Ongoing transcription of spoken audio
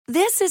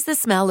This is the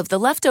smell of the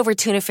leftover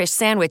tuna fish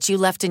sandwich you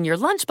left in your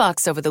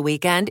lunchbox over the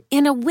weekend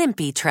in a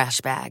wimpy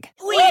trash bag.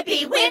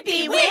 Wimpy,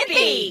 wimpy,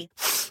 wimpy!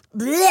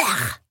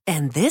 Blech!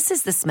 And this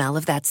is the smell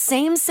of that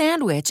same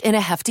sandwich in a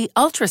hefty,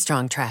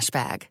 ultra-strong trash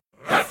bag.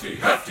 Hefty,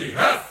 hefty,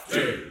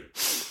 hefty!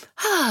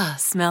 Ah,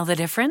 smell the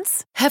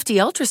difference? Hefty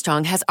Ultra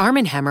Strong has Arm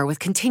 & Hammer with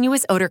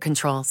continuous odor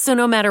control, so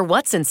no matter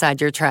what's inside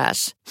your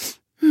trash,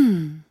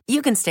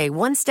 you can stay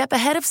one step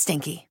ahead of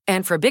stinky.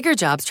 And for bigger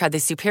jobs, try the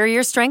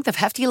superior strength of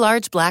Hefty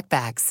Large Black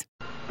Bags.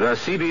 The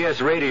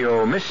CBS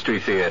Radio Mystery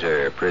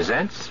Theater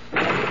presents...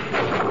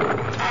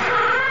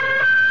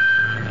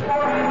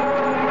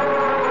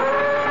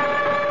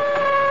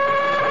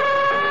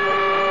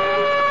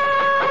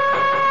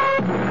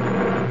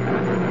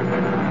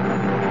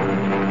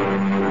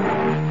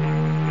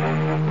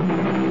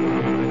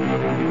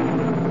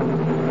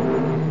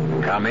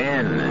 Come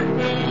in.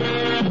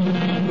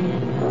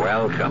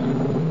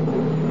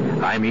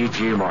 Welcome. I'm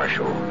E.G.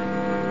 Marshall.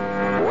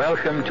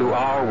 Welcome to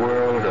our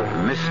world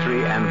of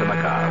mystery and the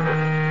macabre.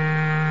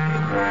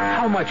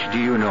 How much do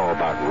you know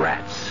about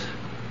rats?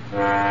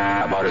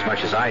 About as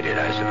much as I did,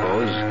 I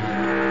suppose,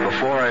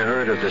 before I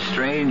heard of the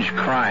strange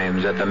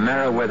crimes at the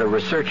Meriwether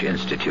Research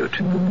Institute.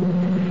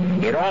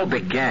 It all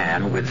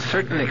began with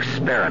certain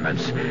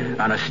experiments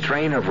on a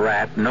strain of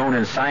rat known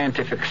in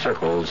scientific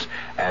circles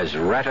as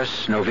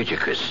Rattus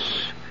novicicus,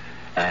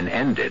 and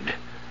ended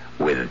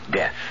with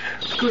death.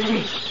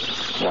 Gray.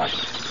 What?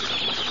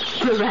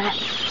 The rat.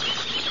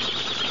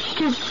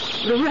 Did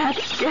the rat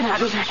get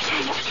out of that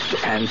cage?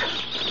 And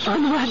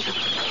On what?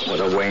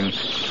 whether Wayne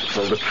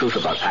told the truth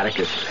about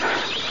Atticus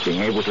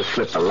being able to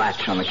slip the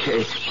latch on the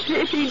cage.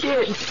 If he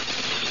did,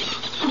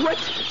 what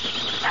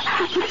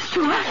happens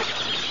to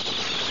us?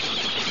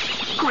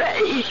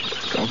 Gray.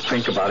 Don't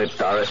think about it,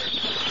 Doris.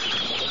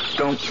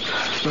 Don't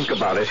think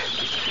about it.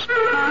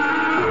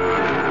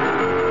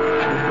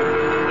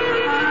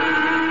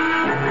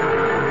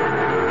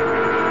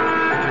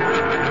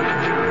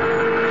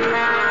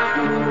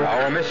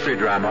 Our mystery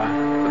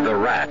drama, The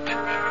Rat,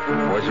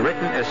 was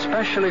written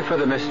especially for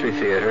the Mystery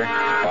Theater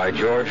by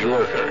George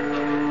Lothar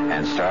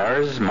and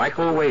stars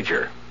Michael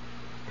Wager.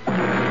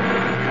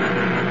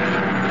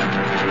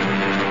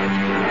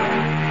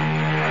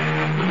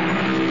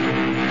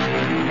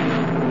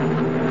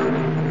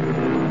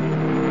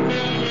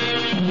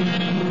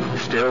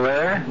 Still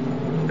there?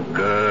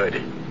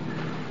 Good.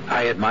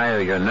 I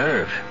admire your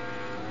nerve.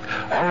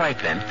 All right,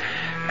 then.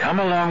 Come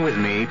along with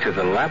me to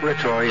the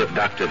laboratory of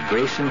Dr.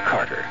 Grayson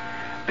Carter,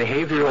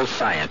 behavioral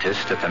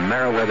scientist at the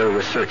Meriwether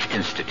Research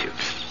Institute.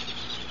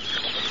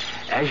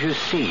 As you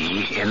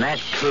see, in that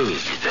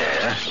cage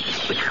there,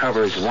 which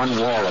covers one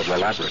wall of the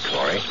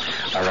laboratory,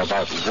 are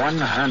about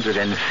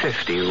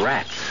 150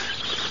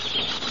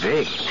 rats.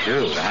 Big,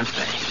 too, aren't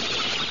they?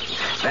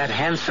 That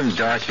handsome,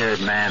 dark-haired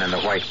man in the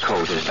white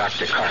coat is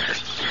Dr. Carter.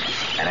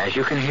 And as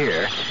you can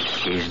hear,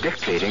 he's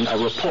dictating a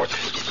report.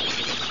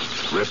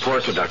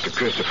 Report to Dr.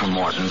 Christopher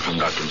Morton from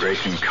Dr.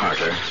 Grayson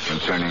Carter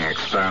concerning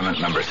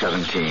experiment number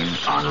 17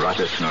 on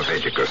Rattus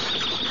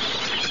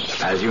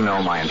novicicus. As you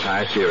know, my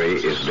entire theory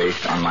is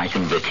based on my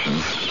conviction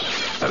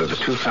that of the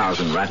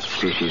 2,000 rat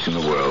species in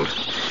the world,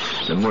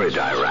 the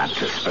Muridae rat,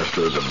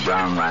 especially the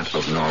brown rat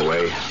of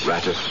Norway,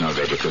 Rattus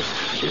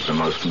novicicus, is the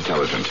most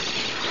intelligent.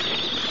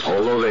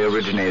 Although they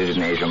originated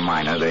in Asia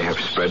Minor, they have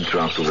spread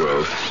throughout the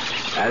world.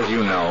 As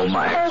you know,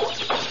 Oh,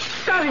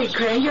 sorry,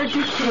 Gray. You're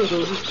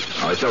dictating.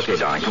 Oh, it's okay,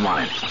 darling. Come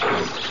on in.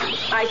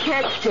 I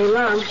can't stay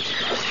long.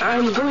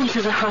 I'm going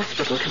to the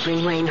hospital to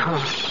bring Wayne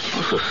home.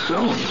 Oh, so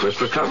soon. Quick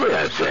recovery,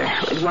 I'd say.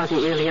 It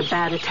wasn't really a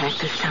bad attack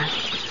this time.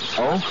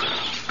 Oh?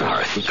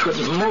 Doris, he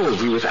couldn't move.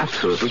 He was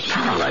absolutely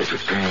paralyzed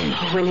with pain.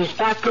 When his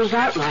back goes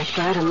out like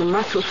that and the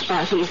muscle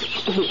spasms,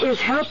 he is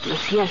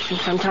helpless, yes, and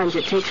sometimes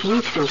it takes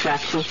weeks, in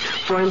fact,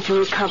 for him to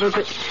recover,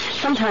 but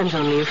sometimes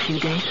only a few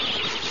days.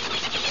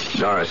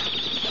 Doris,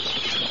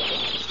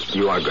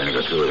 you are going to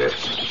go through with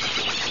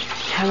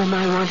this. Tell him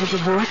I want a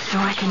divorce so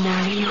I can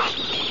marry you.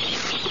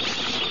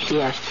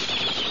 Yes.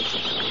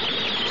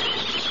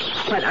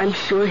 But I'm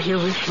sure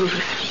he'll refuse.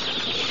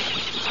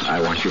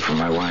 I want you for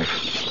my wife.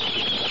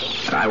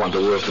 And I want the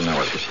world to know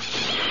it.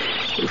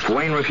 If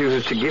Wayne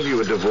refuses to give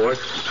you a divorce...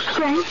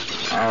 Gray?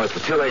 Oh, it's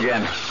Attila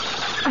again.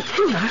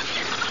 Attila?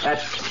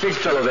 That big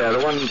fellow there, the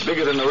one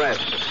bigger than the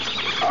rest.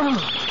 Oh,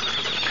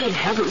 good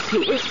heavens, he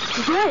is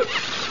Gray.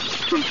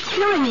 He's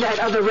killing that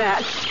other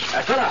rat.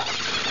 Attila!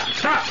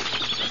 Stop!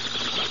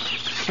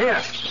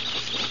 Here.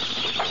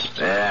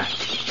 There.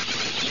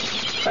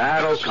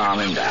 That'll calm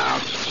him down.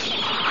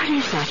 What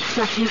is that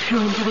stuff you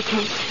threw into the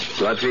cage?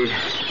 Blood feed?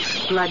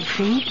 Blood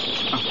feed?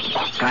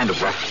 Oh, kind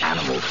of rough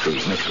animal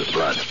feed mixed with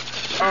blood.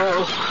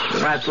 Oh. The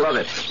rats love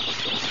it.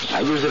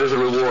 I use it as a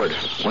reward.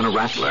 When a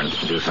rat learns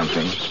to do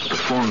something,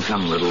 perform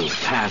some little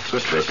task or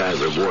trick, I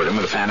reward him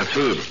with a pan of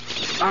food.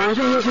 Are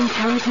they as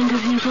intelligent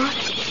as you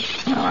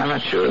thought? No, I'm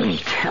not sure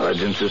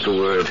intelligence is the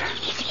word.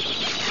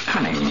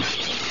 Cunning.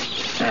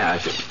 Yeah, I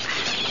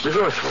see.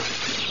 Resourceful.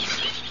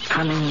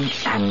 Cunning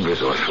and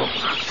resourceful.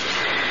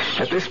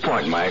 At this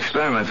point in my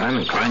experiments, I'm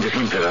inclined to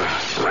think that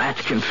a rat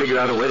can figure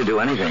out a way to do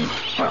anything.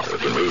 Well,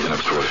 within reason,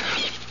 of course.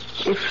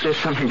 If there's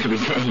something to be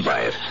gained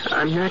by it.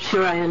 I'm not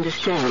sure I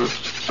understand.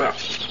 Well,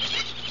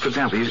 for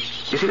example, you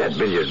see that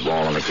billiard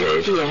ball in the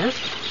cage? Yes?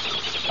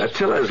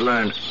 Attila has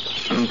learned,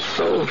 and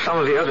so have some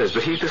of the others,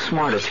 but he's the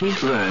smartest.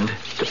 He's learned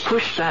to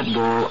push that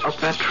ball up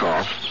that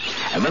trough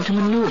and then to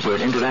maneuver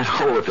it into that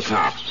hole at the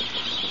top.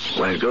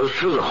 When it goes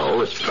through the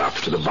hole, it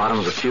drops to the bottom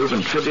of the tube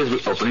and triggers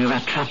the opening of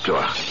that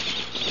trapdoor.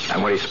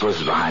 And what do you suppose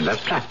is behind that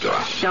trapdoor?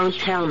 Don't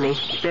tell me.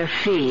 They're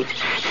feet.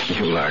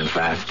 You learn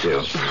fast,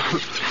 too.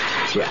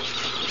 Yeah.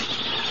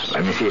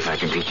 Let me see if I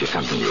can teach you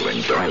something you'll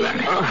enjoy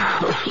learning.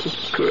 Oh,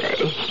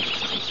 Gray.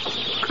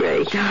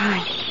 Gray,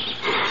 darling.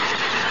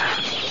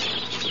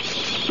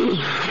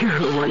 You're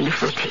a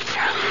wonderful teacher.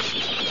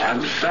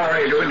 I'm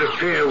sorry to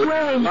interfere with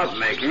Wayne.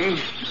 lovemaking.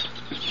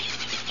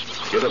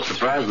 You look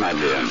surprised, my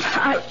dear.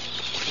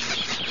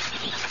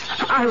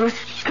 I was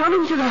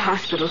coming to the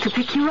hospital to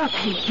pick you up.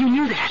 You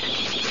knew that.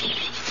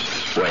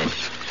 Wayne,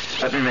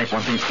 let me make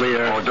one thing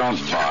clear. Oh, don't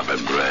bother,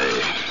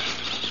 Gray.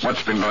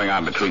 What's been going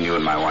on between you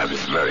and my wife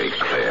is very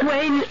clear.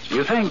 Wayne.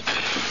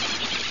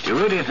 You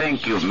really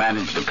think you've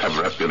managed to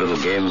cover up your little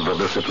game of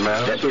illicit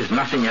love? There is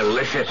nothing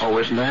illicit. Oh,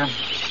 isn't there?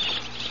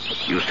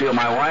 You steal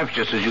my wife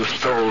just as you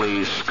stole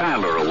the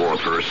Schuyler Award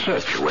for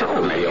research away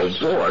from me.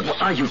 Award?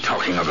 What are you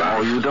talking about?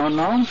 Oh, you don't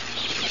know?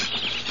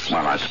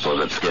 Well, I suppose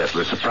that's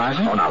scarcely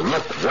surprising. Oh, now,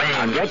 look, Wayne.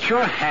 Now, get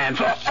your hands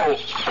off. Oh.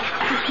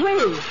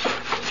 Wayne.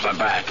 My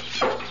back.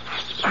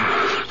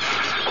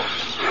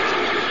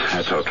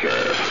 That's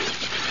okay.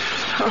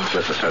 Oh,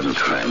 just a sudden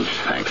twinge,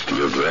 thanks to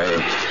you,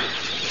 Gray.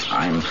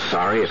 I'm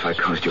sorry if I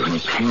caused you any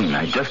pain.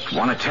 I just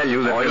want to tell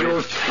you that... Oh,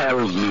 you'll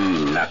tell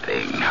me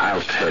nothing.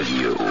 I'll tell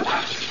you.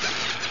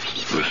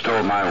 You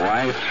stole my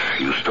wife.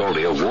 You stole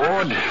the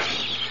award.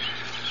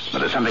 But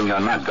there's something you're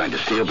not going to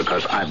steal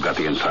because I've got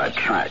the inside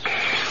track.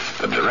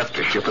 The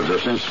directorship of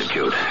this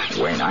institute.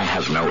 Wayne, I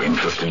have no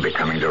interest in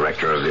becoming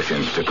director of this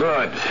institute.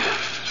 Good.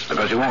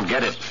 Because you won't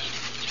get it.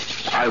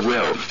 I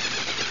will.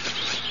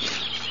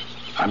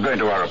 I'm going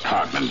to our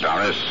apartment,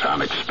 Doris.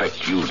 I'll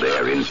expect you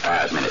there in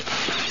 5 minutes.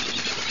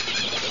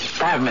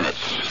 5 minutes.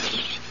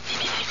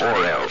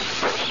 Or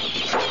else.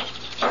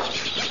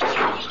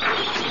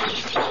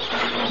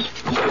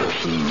 What does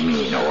he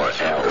mean, or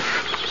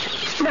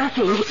else?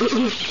 Nothing.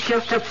 He's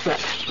just upset.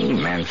 He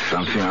meant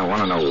something. I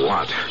want to know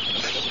what.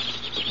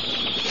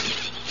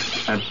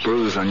 That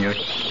bruise on your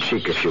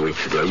cheek a few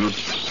weeks ago, you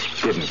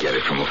didn't get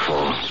it from a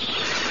fall.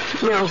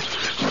 No. Well,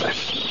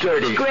 that's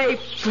dirty. Gray,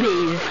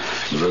 please.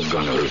 You're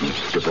going to leave me.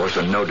 Divorce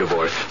or no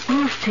divorce.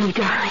 We'll see,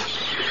 darling.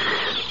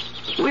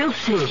 We'll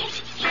see.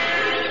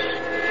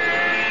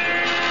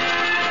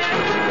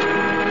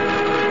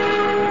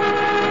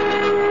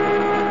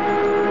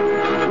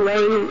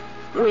 Wayne,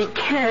 we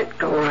can't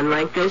go on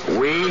like this.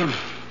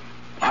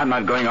 I'm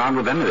not going on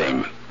with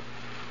anything.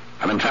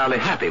 I'm entirely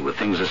happy with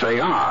things as they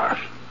are.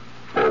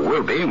 Or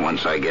will be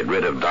once I get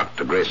rid of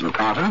Dr. Grayson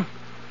Carter.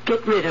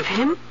 Get rid of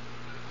him?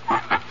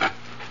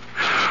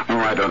 Oh,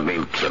 I don't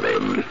mean kill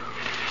him.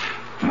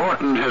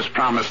 Morton has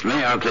promised me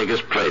I'll take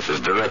his place as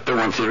director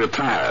once he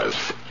retires.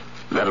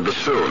 That'll be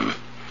soon.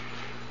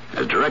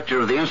 As director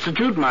of the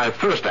Institute, my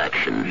first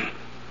action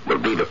will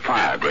be to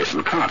fire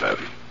Grayson Carter.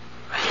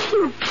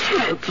 You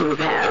can't do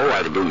that. Oh,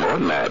 I'll do more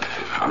than that.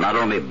 I'll not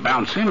only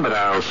bounce him, but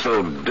I'll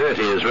so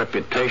dirty his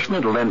reputation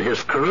it'll end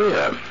his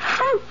career.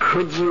 How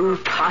could you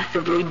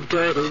possibly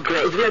dirty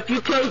Gray's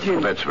reputation?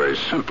 Well, that's very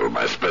simple,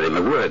 by spreading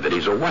the word that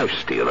he's a wife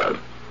stealer.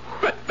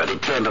 But he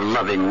turned a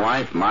loving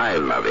wife, my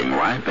loving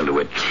wife, into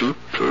a cheap,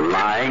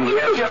 lying...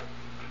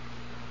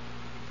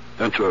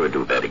 Don't you ever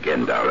do that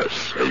again,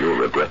 Doris, or you'll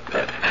regret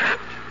that.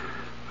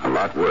 A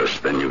lot worse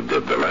than you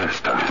did the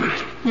last time.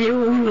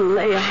 You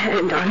lay a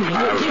hand on me.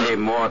 I'll lay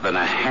more than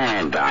a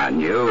hand on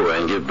you,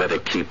 and you'd better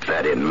keep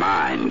that in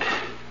mind.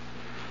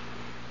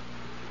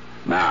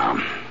 Now,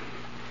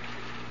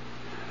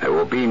 there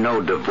will be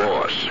no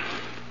divorce.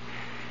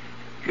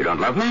 You don't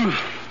love me?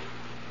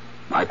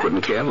 I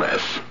couldn't care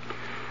less.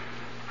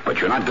 But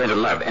you're not going to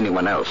love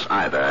anyone else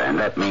either, and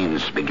that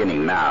means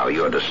beginning now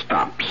you're to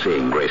stop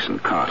seeing Grayson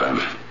Carter.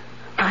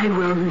 I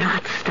will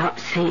not stop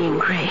seeing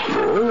Gray.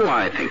 Oh,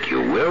 I think you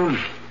will.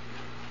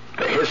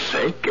 For his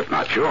sake, if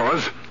not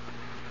yours.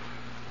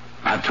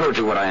 I've told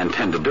you what I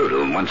intend to do to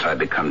him once I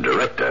become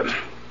director.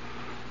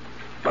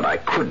 But I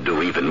could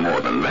do even more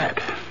than that.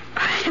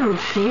 I don't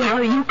see how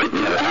you could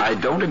do that. I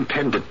don't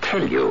intend to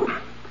tell you.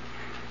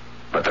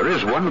 But there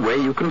is one way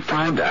you can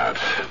find out.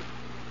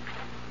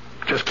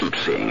 Just keep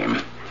seeing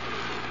him.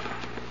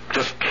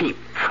 Just keep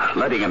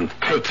letting him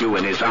take you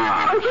in his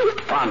arms,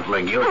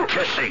 fondling you,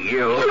 kissing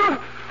you. You're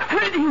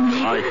hurting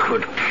me. I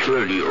could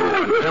kill you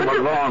and him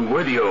along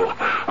with you.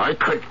 I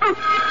could...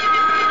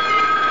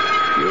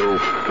 You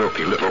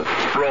filthy little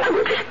fraud.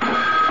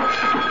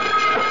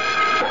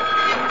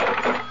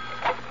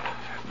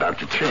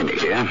 Dr. Cheney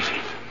here.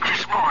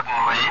 Miss Morton,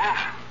 Wayne.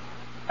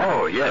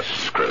 Oh, yes,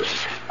 Chris.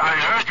 I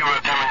heard you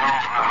were coming home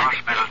from the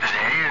hospital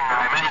today, and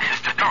I'm anxious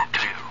to talk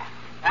to you.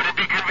 Would it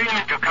be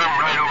convenient to come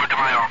right over to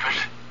my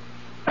office?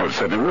 Oh, it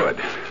certainly would.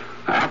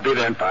 I'll be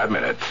there in 5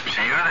 minutes.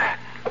 See you then.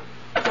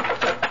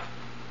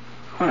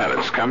 Well,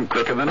 it's come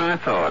quicker than I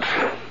thought.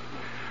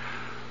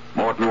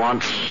 Morton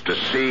wants to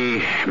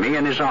see me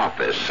in his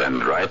office,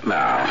 and right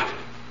now.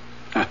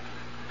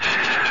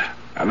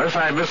 Unless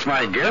I miss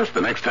my guess,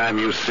 the next time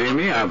you see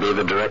me, I'll be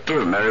the director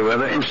of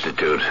Meriwether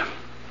Institute.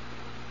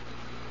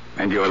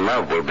 And your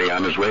love will be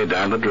on his way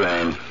down the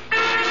drain.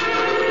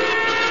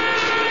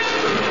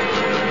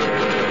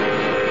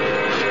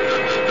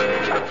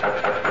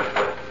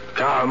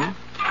 Tom?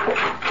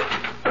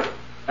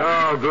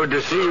 Oh, good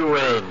to see you,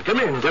 Wayne. Come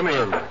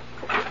in.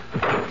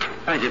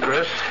 Thank you,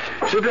 Chris.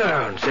 Sit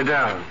down.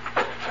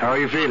 How are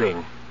you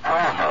feeling?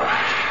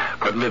 Oh,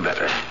 couldn't be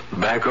better.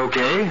 Back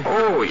okay?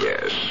 Oh,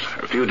 yes.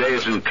 A few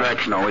days in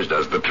traction always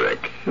does the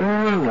trick.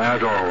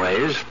 Not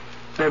always.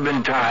 There have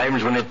been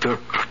times when it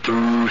took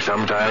 2,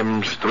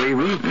 sometimes 3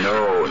 weeks.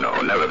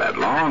 No, never that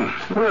long.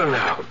 Well,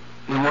 now,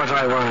 what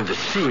I wanted to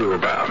see you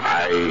about.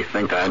 I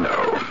think I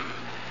know.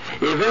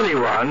 If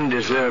anyone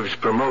deserves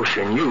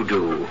promotion, you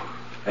do.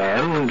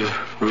 And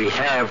we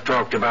have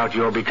talked about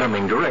your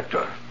becoming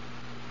director.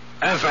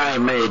 As I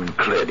made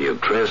clear to you,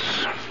 Chris,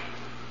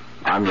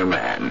 I'm your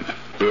man.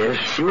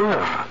 Yes, you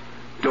are.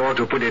 Or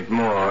to put it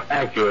more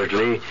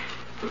accurately,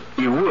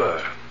 you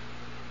were.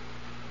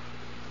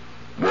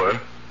 Were?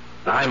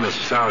 I'm as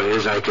sorry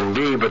as I can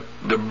be, but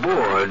the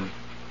board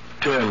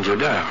turned you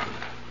down.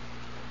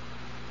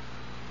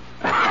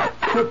 Well, how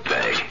could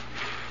they?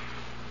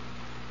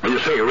 Well, you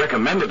say you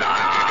recommended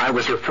I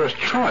was your first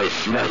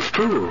choice. That's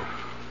true.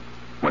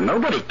 Well,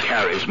 nobody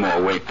carries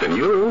more weight than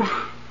you.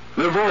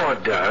 The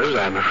board does,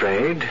 I'm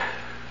afraid.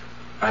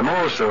 I'm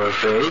also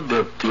afraid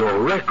that your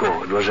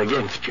record was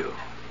against you.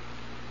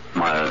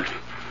 My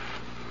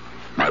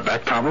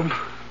back problem?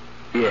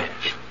 Yes.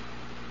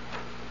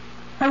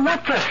 Well,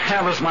 what the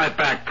hell has my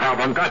back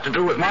problem got to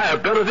do with my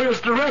ability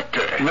as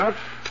director? Not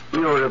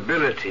your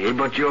ability,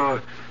 but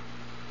your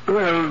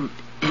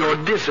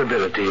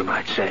disability, you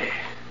might say.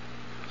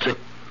 To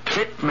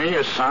kick me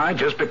aside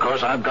just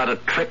because I've got a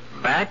trick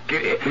back?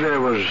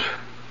 There was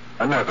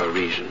another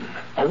reason.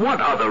 Oh,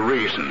 what other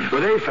reason?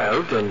 Well, they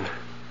felt, and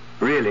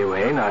really,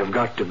 Wayne, I've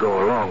got to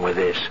go along with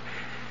this.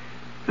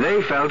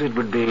 They felt it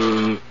would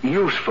be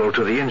useful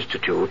to the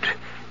Institute,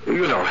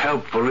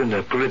 helpful in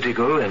a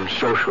political and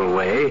social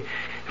way,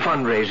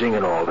 fundraising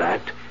and all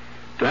that,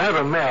 to have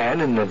a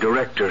man in the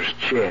director's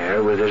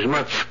chair with as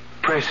much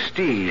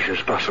prestige as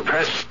possible.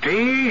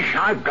 Prestige?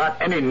 I've got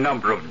any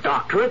number of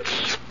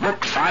doctorates,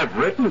 books I've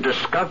written,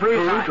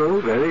 discoveries.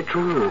 True, very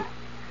true.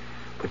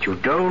 But you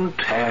don't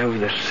have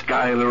the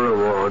Schuyler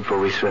Award for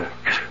research.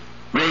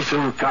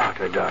 Grayson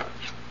Carter does.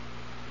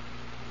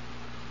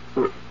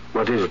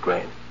 What is it,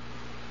 Wayne?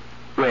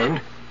 Wayne,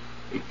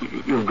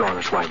 you've gone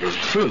as white as a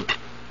sheet.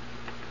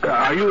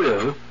 Are you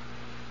ill?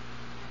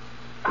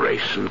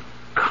 Grayson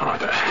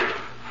Carter.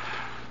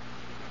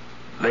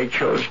 They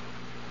chose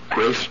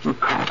Grayson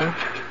Carter?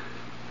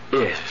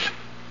 Yes.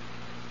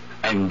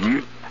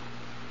 And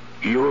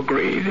you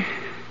agreed?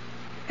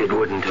 It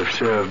wouldn't have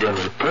served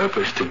any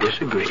purpose to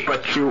disagree.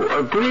 But you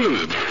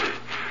agreed.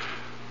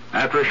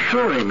 After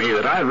assuring me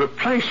that I'd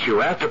replace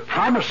you, after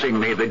promising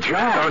me the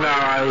job. Oh, now,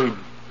 I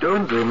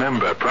don't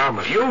remember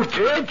promising. You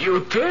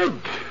did.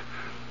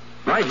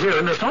 Right here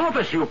in this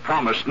office you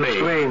promised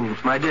me. Wayne,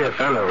 my dear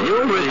fellow.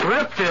 You'll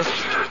regret this.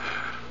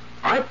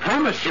 I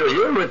promise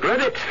you'll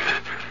regret it.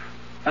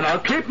 And I'll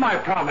keep my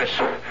promise.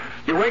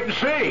 You wait and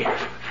see.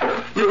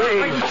 You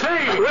wait and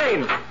see.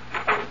 Wayne.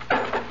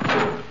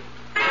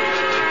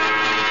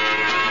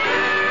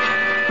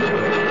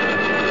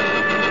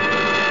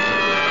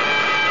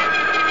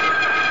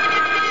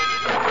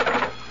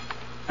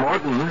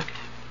 Morton?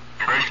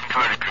 Grayson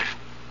Carter, Chris.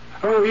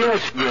 Oh,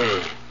 yes,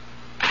 Gray.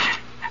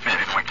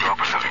 Maybe wake you up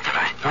or something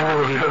today.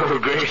 Oh, no,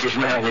 gracious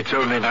man, it's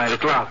only 9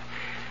 o'clock.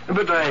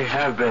 But I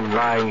have been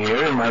lying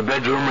here in my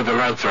bedroom with the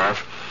lights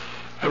off.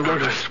 I've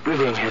got a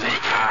splitting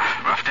headache.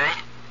 Rough day?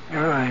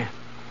 Oh, I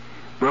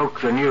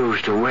broke the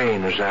news to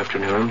Wayne this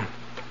afternoon.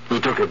 He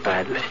took it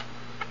badly.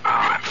 Oh,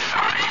 I'm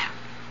sorry.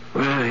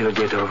 Well, he'll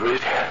get over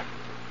it.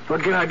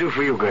 What can I do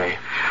for you, Gray?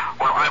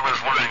 Well, I was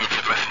wondering if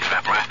you'd listened to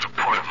that last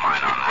report of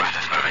mine on rhinoceros.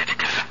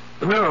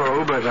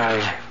 No, but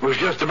I was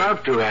just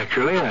about to,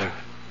 actually. I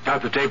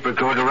got the tape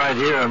recorder right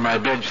here on my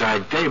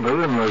bedside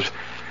table and was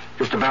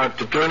just about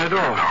to turn it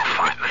off. Oh,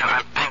 fine.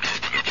 I'm anxious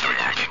to get your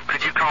reaction.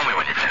 Could you call me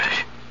when you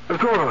finish? Of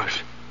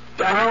course.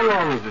 How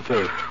long is the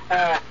tape?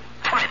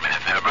 20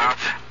 minutes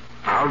thereabouts.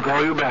 I'll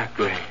call you back,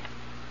 Gray.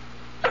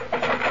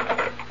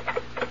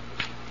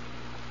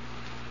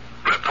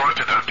 Report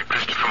to Dr.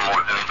 Christopher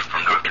Morton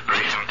from Dr.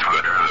 Grayson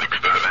Carter on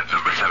experiment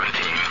number 17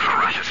 for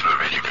rhinoceros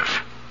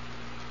veticus.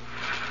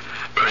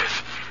 Chris,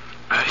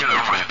 as you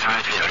know, my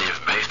entire theory is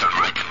based on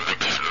my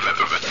conviction that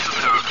the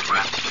vegetable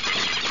rats...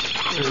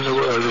 What in the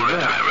world is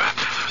that?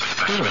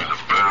 Especially the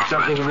brown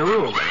Something in the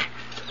room.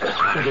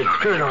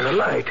 Turn on the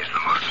light. is the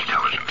most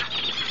intelligent.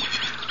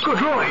 Good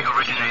Lord. They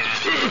originated...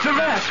 It's a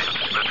rat.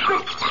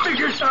 The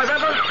biggest I've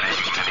ever...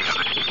 Dominating many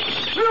other...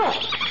 No!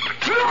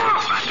 No!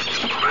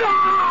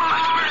 No!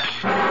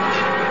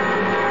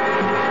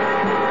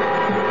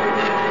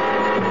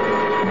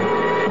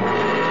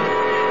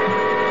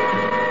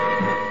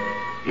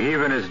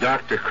 Even as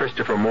Dr.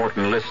 Christopher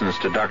Morton listens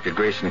to Dr.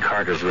 Grayson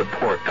Carter's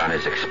report on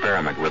his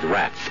experiment with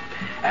rats,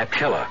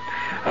 Attila,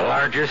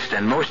 largest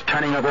and most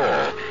cunning of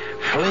all,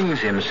 flings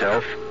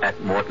himself at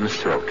Morton's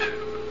throat.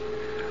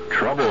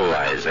 Trouble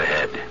lies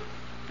ahead,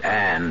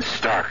 and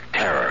stark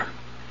terror.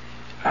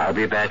 I'll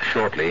be back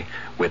shortly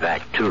with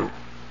Act 2.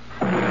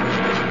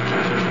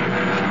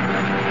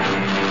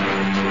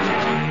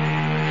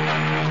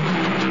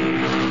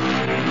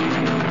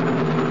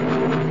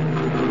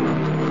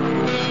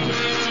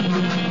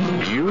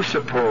 You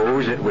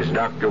suppose it was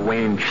Dr.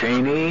 Wayne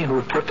Cheney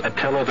who put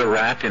Attila the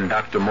rat in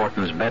Dr.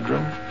 Morton's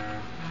bedroom?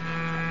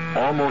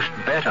 Almost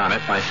bet on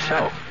it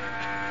myself.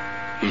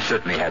 He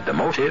certainly had the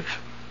motive.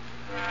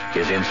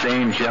 His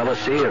insane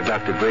jealousy of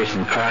Dr.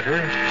 Grayson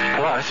Carter,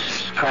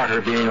 plus Carter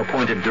being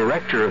appointed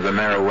director of the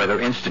Meriwether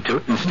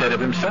Institute instead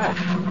of himself.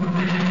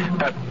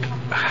 But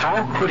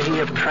how could he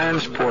have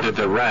transported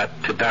the rat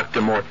to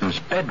Dr. Morton's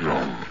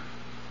bedroom?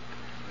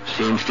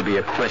 Seems to be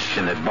a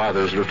question that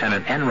bothers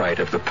Lieutenant Enright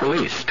of the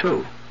police,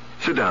 too.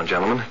 Sit down,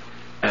 gentlemen.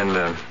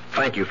 And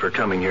thank you for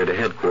coming here to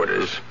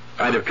headquarters.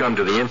 I'd have come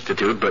to the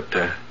Institute, but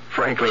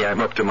frankly, I'm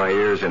up to my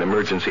ears in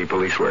emergency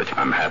police work.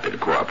 I'm happy to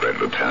cooperate,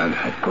 Lieutenant.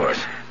 Of course.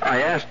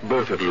 I asked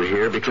both of you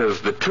here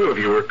because the two of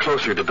you were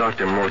closer to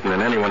Dr. Morton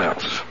than anyone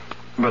else.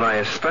 But I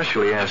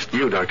especially asked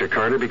you, Dr.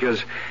 Carter,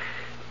 because,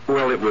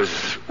 well, it was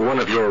one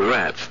of your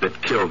rats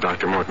that killed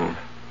Dr. Morton.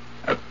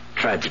 A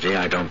tragedy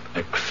I don't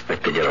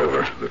expect to get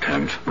over,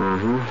 Lieutenant.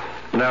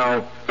 Mm-hmm.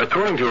 Now,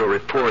 according to a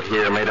report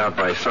here made out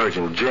by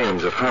Sergeant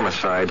James of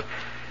Homicide,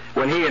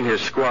 when he and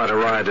his squad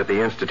arrived at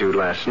the Institute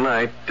last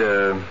night,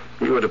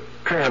 you had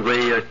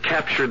apparently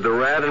captured the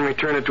rat and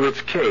returned it to its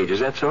cage.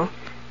 Is that so?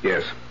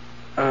 Yes.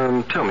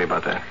 Tell me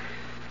about that.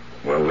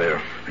 Well,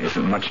 there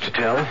isn't much to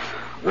tell.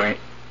 Wait.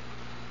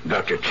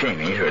 Dr.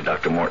 Cheney heard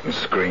Dr. Morton's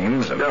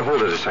screams and... Now,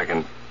 hold it a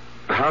second.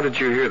 How did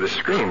you hear the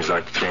screams,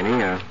 Dr.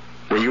 Cheney?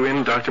 Were you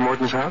in Dr.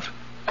 Morton's house?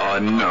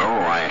 No.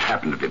 I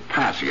happened to be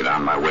passing it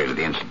on my way to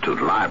the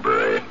Institute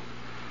library.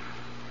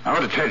 I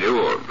want to tell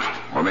you,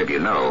 or maybe you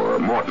know,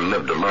 Morton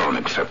lived alone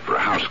except for a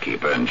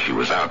housekeeper, and she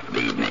was out for the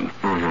evening.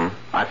 Mm-hmm.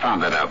 I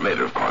found that out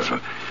later, of course.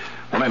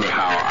 Well,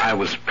 anyhow, I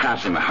was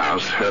passing the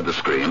house, heard the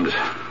screams,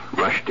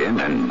 rushed in,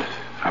 and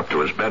up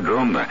to his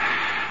bedroom. Go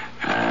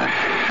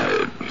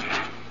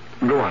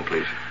on,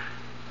 please.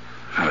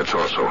 And it's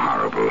all so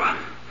horrible.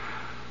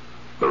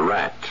 The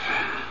rat,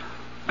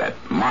 that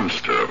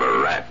monster of a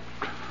rat,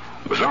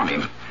 was on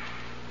him,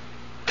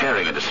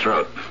 tearing at his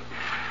throat.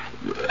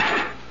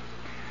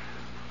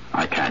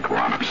 I can't go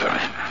on, I'm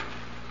sorry.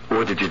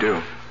 What did you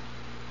do?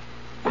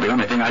 Well, the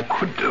only thing I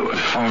could do was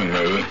phone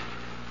me.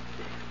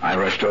 I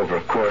rushed over,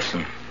 of course,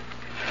 and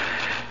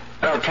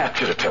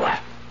captured Attila.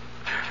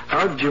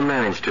 How did you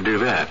manage to do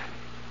that?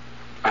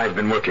 I've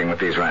been working with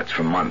these rats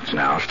for months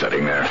now,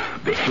 studying their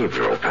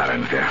behavioral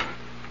patterns, their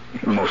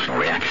emotional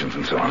reactions,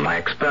 and so on. My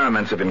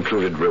experiments have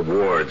included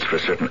rewards for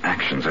certain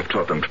actions I've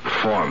taught them to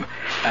perform.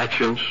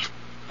 Actions?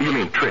 You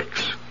mean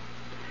tricks?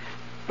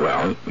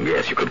 Well,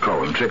 yes, you could call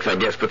them tricks, I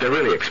guess, but they're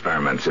really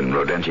experiments in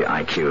Rodentia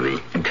IQ,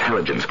 the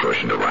intelligence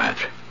quotient of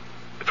rats.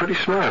 Pretty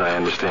smart, I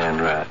understand,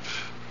 rats.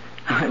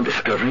 I'm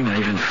discovering they're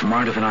even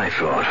smarter than I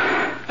thought.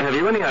 Have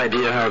you any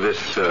idea how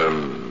this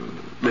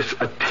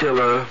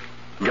Attila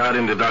got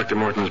into Dr.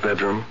 Morton's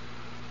bedroom?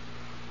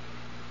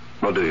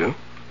 Well, do you?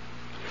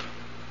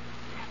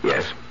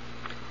 Yes.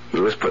 He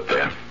was put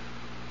there.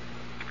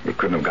 He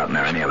couldn't have gotten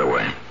there any other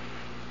way.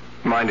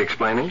 Mind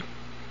explaining?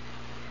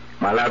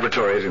 My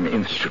laboratory is in the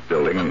Institute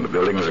building, and the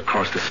building is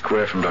across the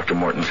square from Dr.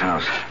 Morton's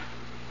house.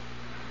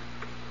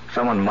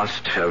 Someone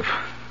must have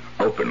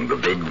opened the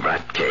big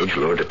rat cage,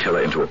 lured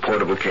Attila into a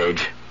portable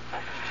cage,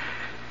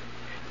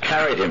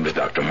 carried him to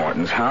Dr.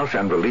 Morton's house,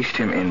 and released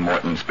him in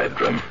Morton's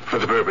bedroom. For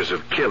the purpose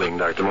of killing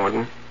Dr.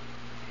 Morton?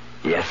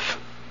 Yes.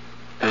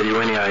 Have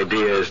you any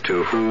idea as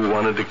to who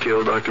wanted to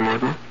kill Dr.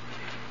 Morton?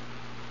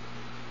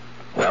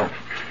 Well,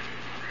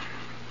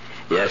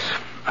 yes,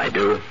 I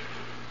do.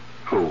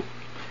 Who?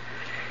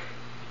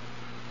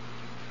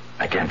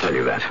 I can't tell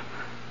you that.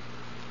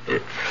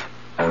 It's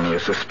only a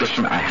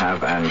suspicion I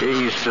have, and...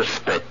 He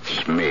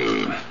suspects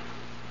me.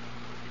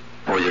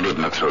 Oh, you needn't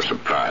look so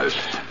surprised.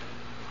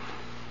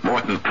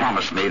 Morton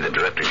promised me the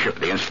directorship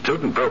of the Institute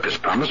and broke his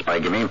promise by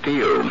giving it to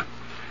you.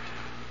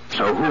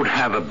 So who'd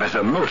have a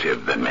better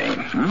motive than me,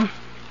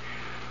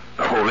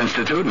 The whole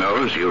Institute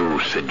knows you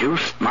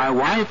seduced my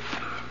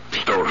wife,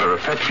 stole her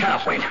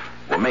affection,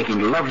 were making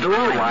love to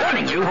her while...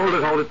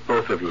 Hold it,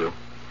 both of you.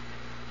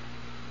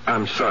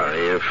 I'm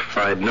sorry. If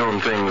I'd known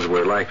things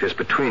were like this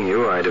between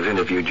you, I'd have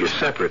interviewed you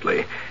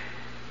separately.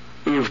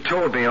 You've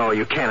told me all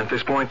you can at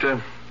this point.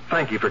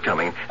 Thank you for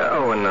coming.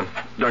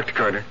 Dr.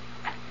 Carter?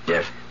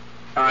 Yes?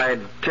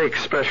 I'd take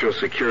special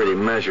security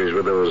measures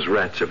with those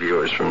rats of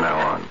yours from now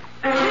on.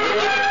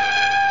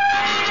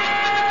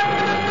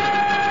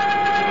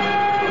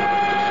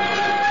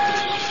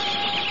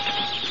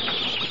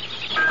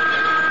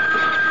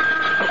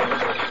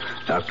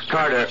 Dr.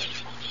 Carter.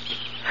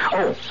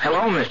 Oh,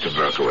 hello, Mr.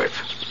 Berkowitz.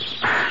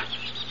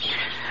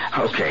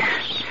 Okay.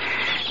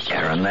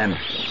 Aaron, then.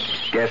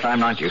 Guess I'm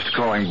not used to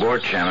calling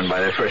board chairmen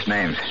by their first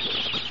names.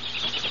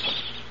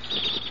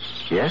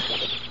 Yes?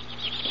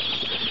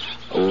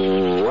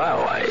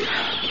 Well,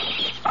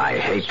 I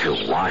hate to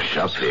wash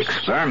up the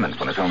experiment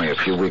when it's only a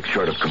few weeks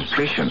short of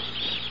completion.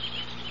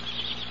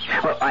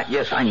 Well,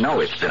 yes, I know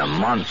it's been a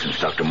month since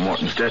Dr.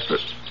 Morton's death,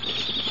 but...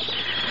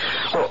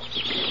 Well,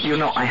 you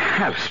know, I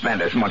have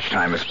spent as much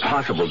time as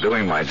possible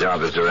doing my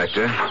job as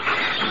director.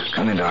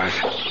 Come in, Doris.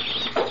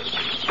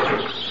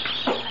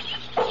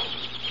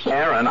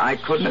 Aaron, I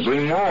couldn't agree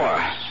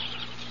more.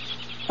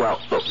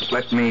 Well, look,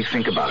 let me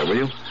think about it, will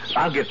you?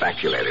 I'll get back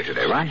to you later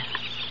today, right?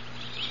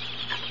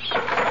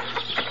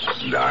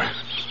 Doris,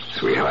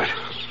 sweetheart.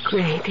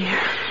 Gray, dear.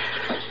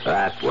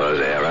 That was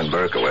Aaron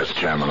Berkowitz,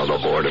 chairman of the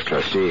Board of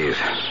Trustees.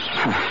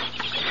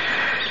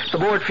 The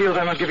board feels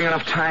I'm not giving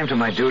enough time to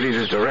my duties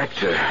as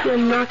director. You're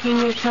knocking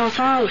yourself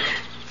out.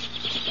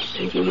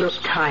 And you look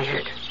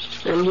tired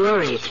and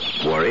worried.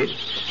 Worried?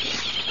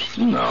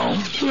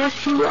 No.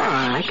 Yes, you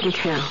are, I can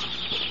tell.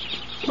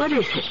 What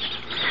is it?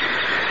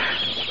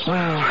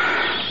 Well,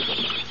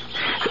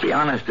 to be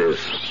honest, there's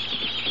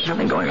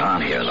something going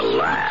on here in the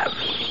lab.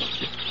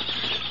 It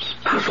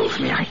puzzles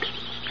me.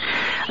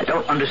 I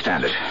don't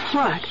understand it.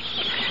 What?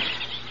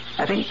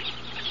 I think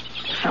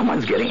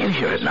someone's getting in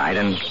here at night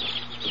and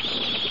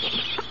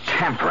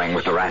tampering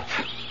with the rats.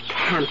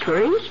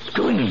 Tampering?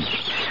 Doing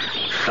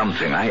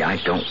something I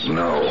don't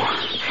know.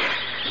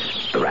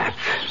 The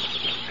rats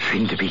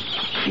seem to be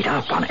keyed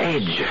up on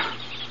edge,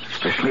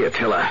 especially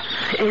Attila.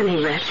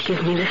 Any rats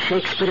give me the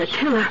shakes, but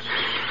Attila...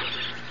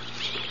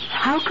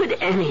 How could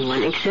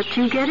anyone except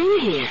you get in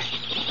here?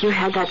 You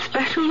had that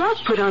special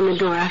lock put on the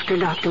door after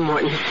Dr.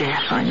 Morton's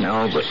death. I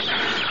know, but...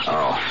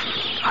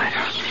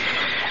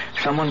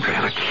 Someone could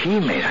have a key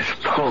made, I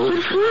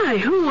suppose. But why?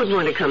 Who would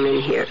want to come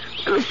in here?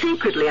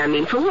 Secretly, I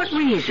mean. For what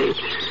reason?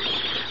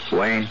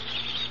 Wayne.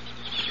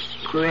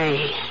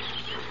 Gray.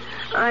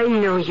 I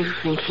know you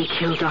think he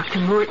killed Dr.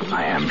 Morton.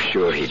 I am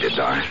sure he did,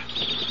 Doris.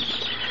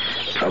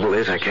 Trouble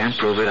is, I can't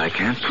prove it. I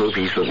can't prove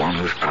he's the one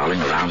who's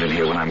prowling around in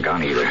here when I'm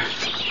gone either.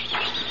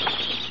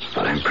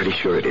 But I'm pretty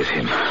sure it is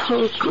him.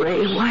 Oh,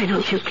 Gray, why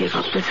don't you give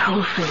up this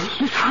whole thing?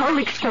 This whole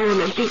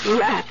experiment, these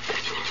rats.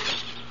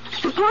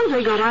 Suppose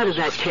they got out of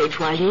that cage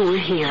while you were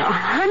here.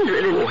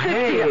 150. Oh,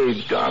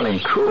 hey, darling,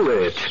 cool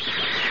it.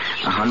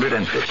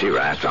 150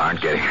 rats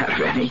aren't getting out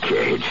of any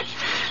cage.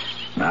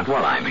 Not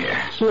while I'm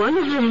here. One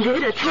of them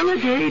did. Attila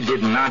did. He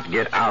did not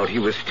get out. He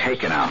was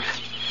taken out.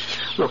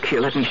 Look,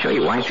 here, let me show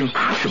you why it's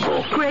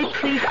impossible. Gray,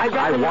 please, I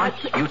want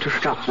you to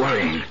stop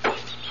worrying.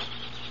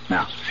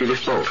 Now, see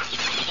this bolt?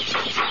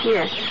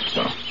 Yes.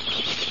 Well,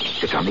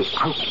 it's on the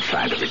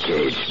outside of the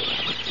cage.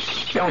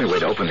 The only way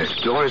to open this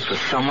door is for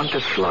someone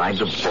to slide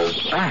the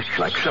bolt back,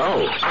 like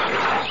so.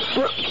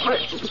 Well,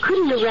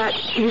 couldn't the rat...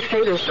 You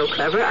say they're so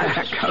clever.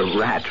 A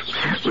rat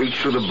reach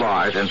through the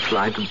bars and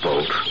slide the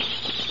bolt.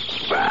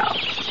 Well,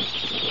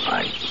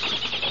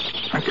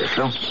 I guess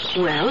so.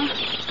 Well?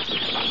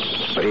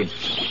 But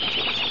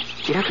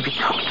he'd have to be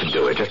taught to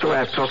do it, just the way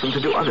I've taught him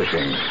to do other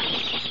things.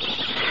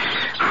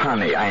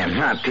 Honey, I am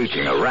not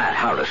teaching a rat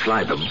how to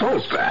slide the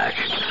bolt back.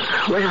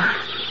 Well,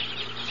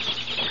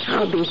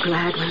 I'll be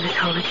glad when this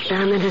whole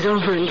experiment is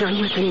over and done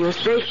with and you're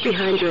safe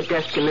behind your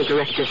desk in the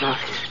director's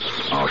office.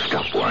 Oh,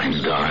 stop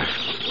worrying, Doris.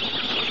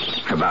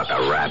 About the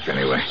rats,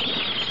 anyway.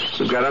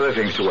 We've got other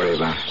things to worry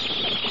about.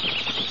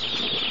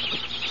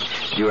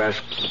 Did you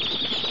ask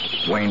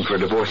Wayne for a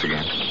divorce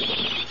again?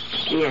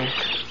 Yes.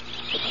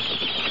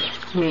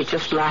 He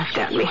just laughed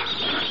at me.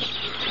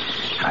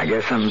 I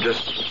guess I'm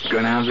just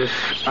going to have this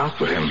out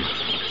with him.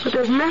 But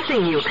there's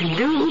nothing you can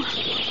do.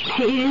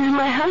 He is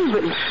my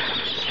husband.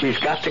 He's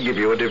got to give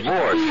you a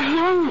divorce. He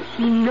won't.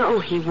 No,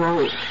 he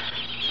won't.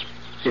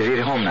 Is he at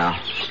home now?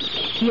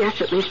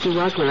 Yes, at least he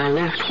was when I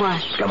left.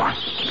 Why? Come on.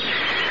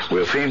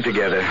 We'll see him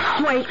together.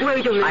 Wait a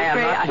minute. I am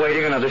not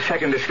waiting another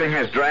second. This thing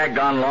has dragged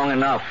on long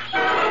enough.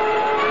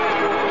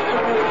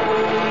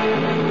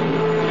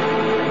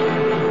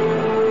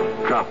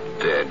 Drop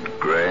dead,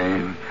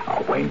 Gray.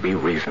 Oh, Wayne, be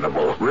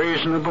reasonable.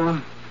 Reasonable?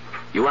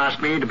 You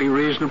asked me to be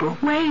reasonable?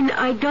 Wayne,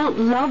 I don't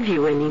love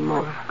you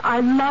anymore.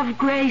 I love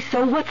Gray,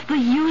 so what's the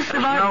use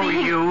of our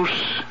being... No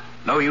use.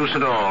 No use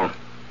at all.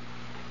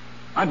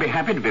 I'd be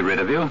happy to be rid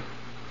of you.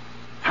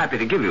 Happy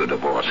to give you a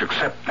divorce,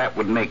 except that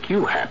would make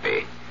you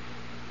happy.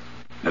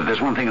 If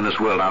there's one thing in this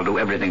world I'll do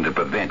everything to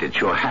prevent, it's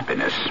your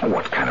happiness.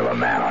 What kind of a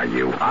man are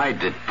you? I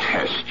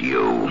detest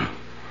you.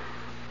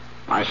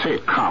 I say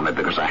it calmly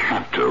because I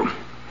have to.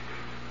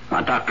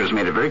 My doctor has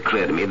made it very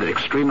clear to me that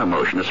extreme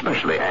emotion,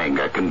 especially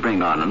anger, can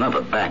bring on another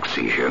back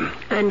seizure.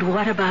 And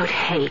what about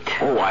hate?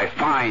 Oh, I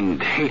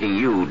find hating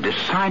you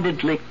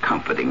decidedly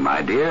comforting,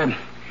 my dear.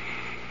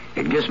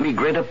 It gives me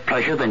greater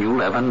pleasure than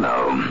you'll ever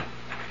know.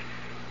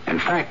 In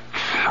fact,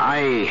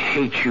 I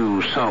hate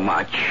you so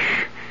much.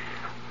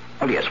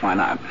 Well, yes, why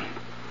not?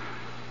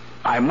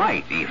 I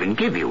might even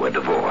give you a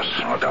divorce.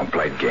 Oh, don't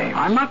play games.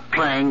 I'm not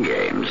playing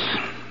games.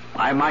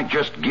 I might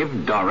just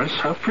give Doris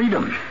her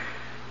freedom.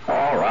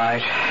 All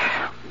right.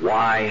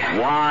 Why?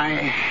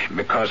 Why?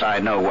 Because I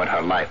know what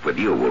her life with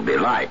you will be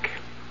like.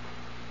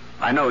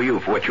 I know you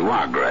for what you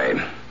are, Gray.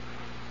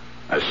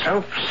 A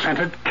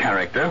self-centered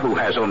character who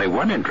has only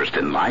one interest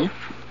in life,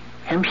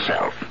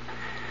 himself.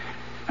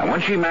 And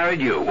once she married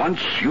you, once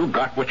you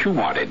got what you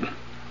wanted,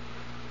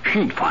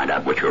 she'd find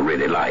out what you're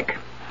really like.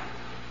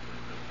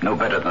 No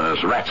better than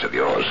those rats of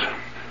yours.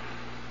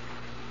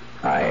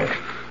 I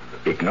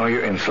ignore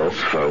your insults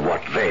for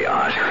what they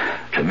are.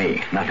 To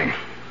me, nothing.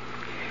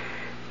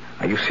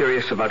 Are you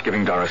serious about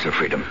giving Doris her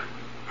freedom?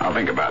 I'll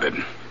think about it.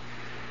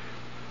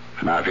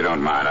 Now, if you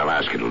don't mind, I'll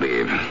ask you to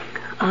leave.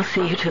 I'll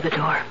see you to the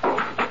door.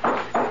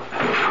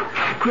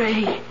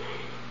 Gray,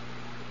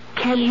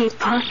 can he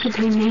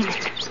possibly mean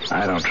it?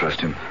 I don't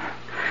trust him.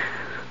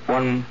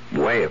 One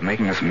way of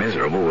making us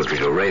miserable would be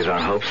to raise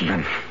our hopes and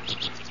then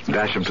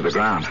dash them to the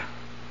ground.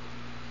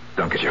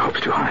 Don't get your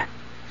hopes too high.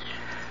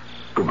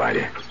 Goodbye,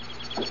 dear.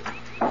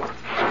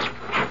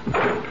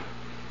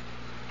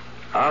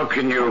 How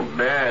can you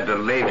bear to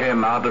leave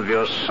him out of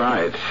your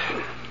sight?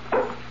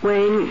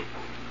 Wayne,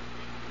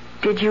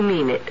 did you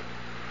mean it?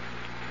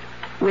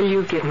 Will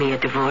you give me a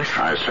divorce?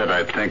 I said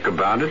I'd think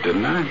about it,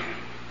 didn't I?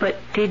 But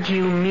did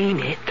you mean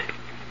it?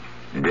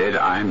 Did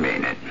I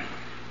mean it?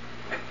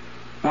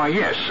 Why,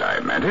 yes, I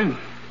meant it.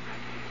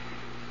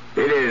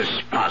 It is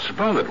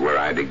possible that were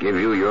I to give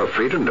you your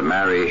freedom to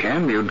marry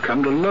him, you'd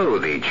come to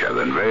loathe each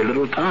other in very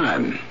little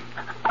time.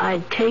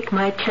 I'd take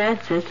my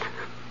chances.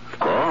 Of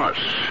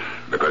course,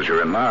 because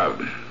you're in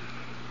love.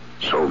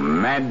 So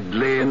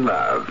madly in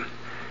love.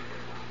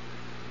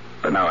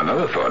 But now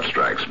another thought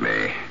strikes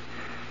me.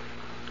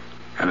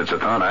 And it's a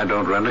thought I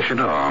don't relish at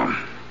all.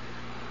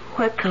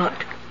 What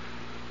thought?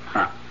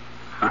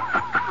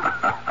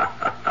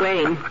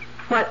 Wayne,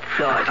 what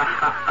thought?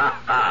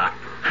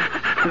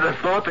 The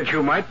thought that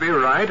you might be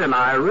right and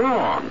I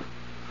wrong.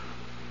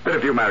 That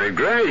if you married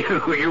Gray,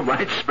 you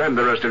might spend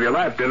the rest of your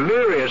life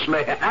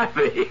deliriously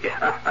happy.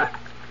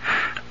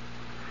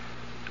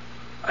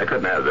 I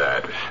couldn't have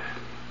that.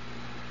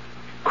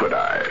 Could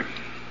I?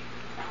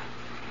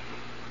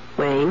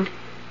 Wayne,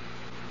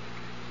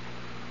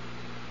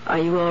 are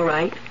you all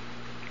right?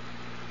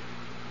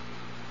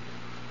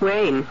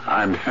 Wayne.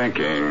 I'm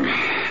thinking.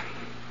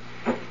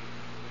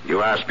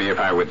 You asked me if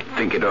I would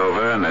think it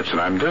over, and that's what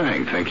I'm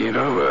doing, thinking it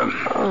over.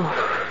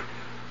 Oh.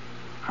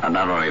 I'm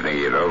not only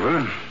thinking it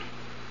over,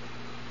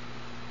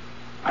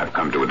 I've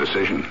come to a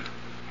decision.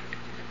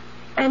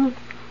 And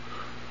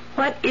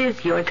what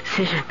is your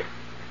decision?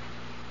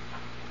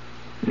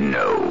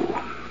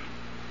 No.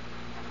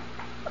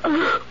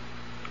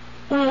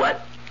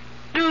 What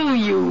do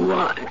you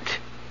want?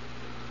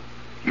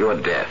 Your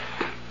death.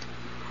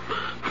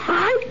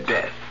 My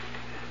death.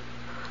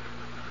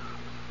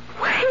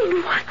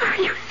 Wayne, what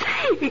are you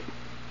saying?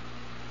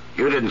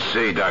 You didn't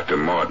see Dr.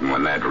 Morton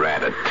when that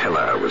rat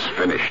Attila was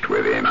finished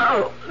with him.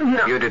 Oh,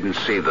 no. You didn't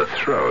see the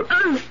throat.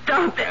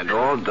 Stop it. And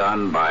all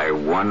done by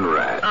one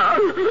rat.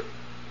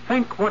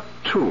 Think what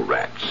 2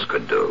 rats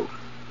could do.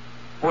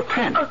 Or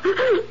 10.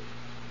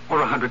 Or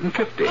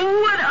 150.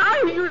 What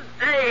are you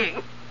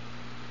saying?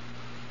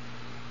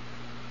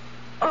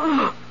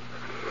 Oh.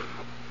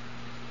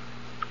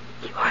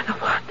 You're the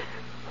one.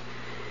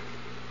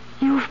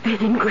 You've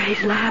been in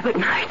Gray's lab at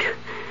night.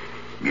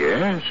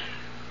 Yes.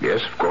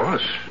 Yes, of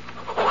course.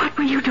 What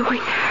were you doing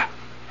there?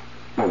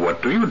 Well,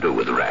 what do you do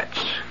with rats?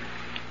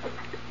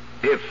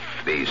 If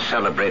the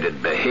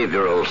celebrated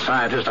behavioral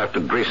scientist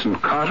Dr. Grayson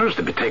Carter is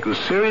to be taken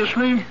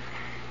seriously,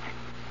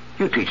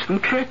 you teach them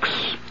tricks.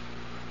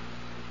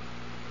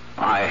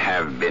 I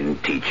have been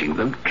teaching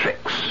them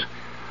tricks.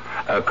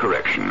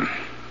 Correction.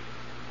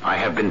 I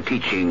have been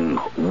teaching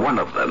one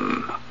of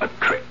them a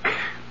trick.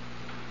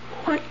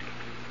 What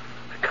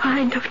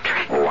kind of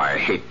trick? Oh, I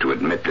hate to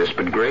admit this,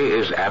 but Gray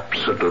is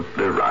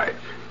absolutely right.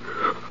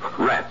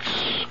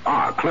 Rats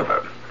are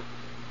clever.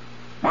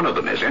 One of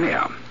them is,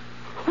 anyhow.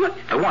 What?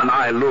 The one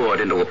I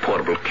lured into a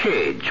portable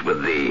cage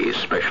with the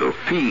special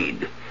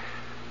feed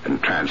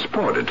and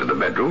transported to the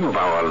bedroom of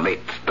our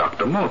late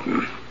Dr.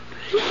 Morton.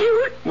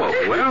 You... Well,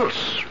 who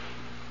else?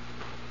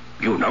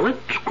 You know it.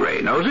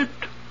 Gray knows it.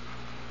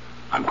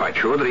 I'm quite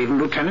sure that even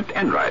Lieutenant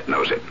Enright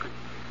knows it.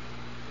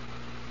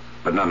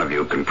 But none of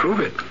you can prove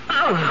it.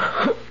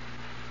 Oh.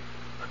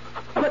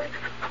 What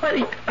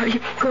are you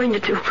going to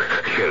do?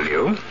 Kill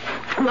you.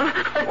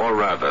 What? Or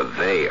rather,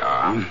 they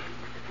are.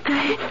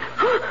 They...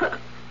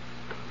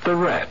 The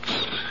rats.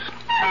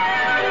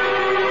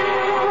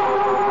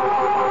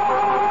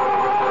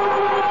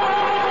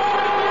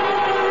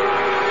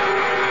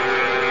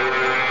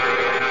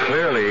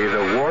 Clearly,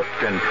 the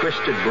warped and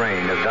twisted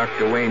brain of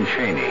Dr. Wayne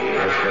Cheney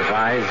has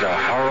devised a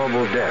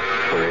horrible death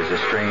for his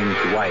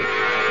estranged wife,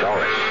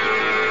 Doris.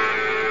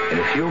 In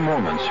a few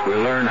moments,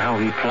 we'll learn how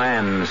he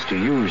plans to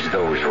use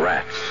those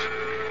rats.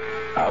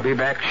 I'll be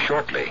back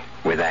shortly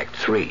with Act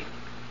 3.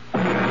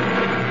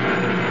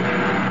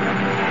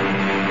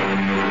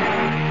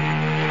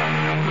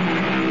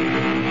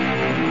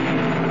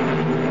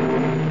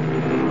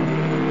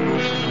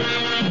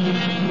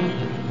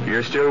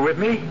 You're still with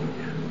me?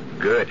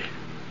 Good.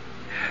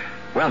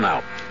 Well,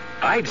 now,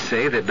 I'd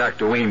say that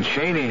Dr. Wayne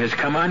Cheney has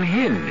come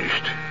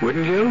unhinged,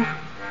 wouldn't you?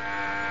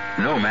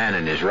 No man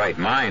in his right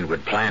mind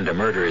would plan to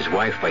murder his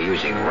wife by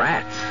using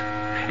rats.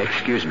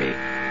 Excuse me,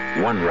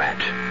 one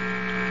rat.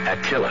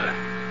 Attila.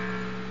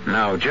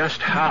 Now,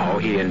 just how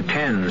he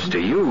intends to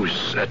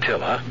use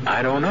Attila,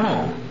 I don't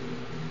know.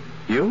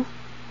 You?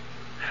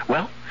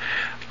 Well,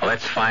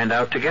 let's find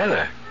out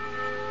together.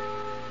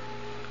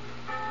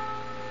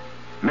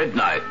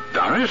 Midnight,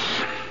 Doris.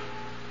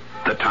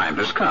 The time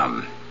has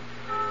come.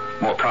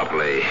 More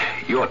properly,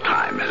 your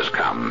time has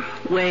come.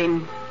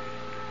 Wayne,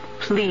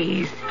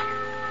 please,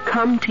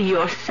 come to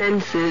your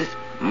senses.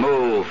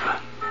 Move.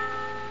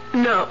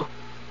 No.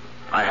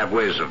 I have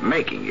ways of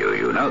making you,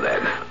 you know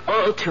that.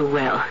 All too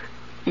well.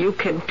 You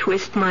can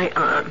twist my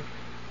arm,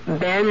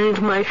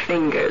 bend my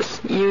fingers,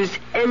 use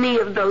any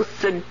of those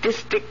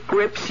sadistic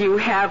grips you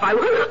have. I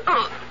will...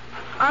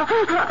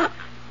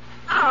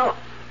 Ow.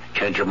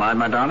 Change your mind,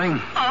 my darling?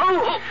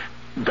 Oh.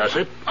 Does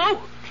it?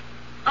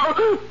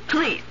 Oh,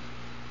 please.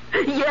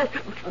 Yes,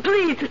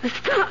 please,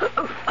 stop.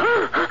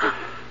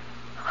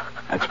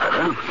 That's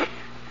better.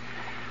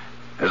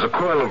 There's a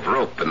coil of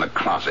rope in the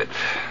closet.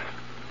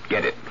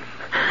 Get it.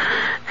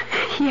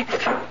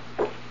 Yes.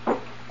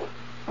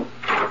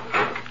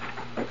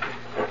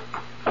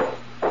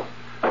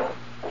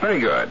 Very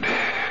good.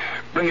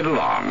 Bring it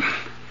along.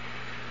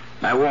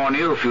 I warn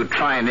you, if you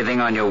try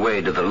anything on your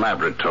way to the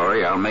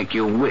laboratory, I'll make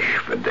you wish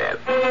for death.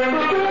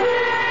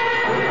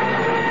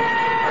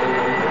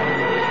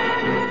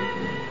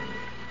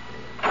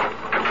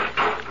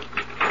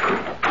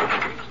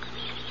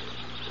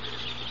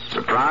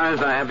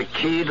 Surprised I have a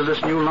key to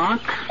this new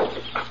lock?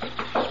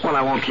 Well,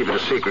 I won't keep it a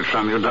secret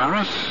from you,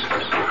 Doris.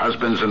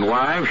 Husbands and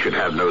wives should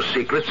have no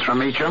secrets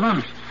from each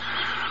other.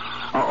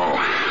 Uh-oh,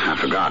 I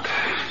forgot.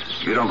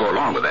 You don't go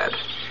along with that.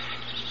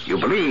 You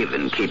believe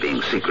in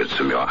keeping secrets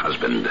from your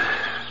husband.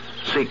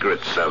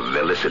 Secrets of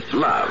illicit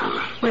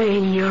love.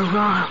 Wayne, you're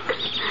wrong.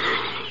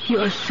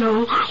 You're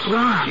so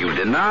wrong. You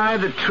deny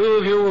the two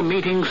of you were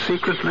meeting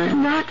secretly?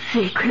 Not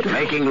secretly.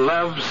 Making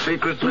love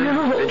secretly?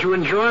 No. Did you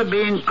enjoy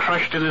being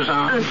crushed in his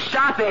arms?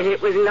 Stop it.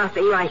 It was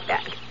nothing like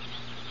that.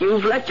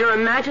 You've let your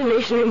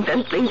imagination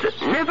invent things that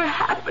never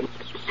happened.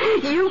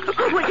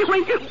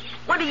 Wait,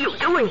 what are you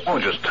doing? Oh,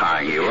 just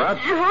tying you up.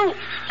 No.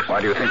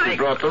 Why do you think we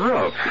brought the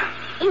rope?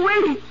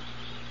 Wait.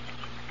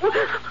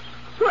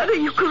 What are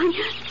you going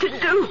to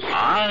do?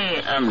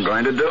 I am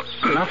going to do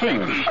nothing.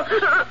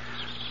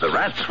 The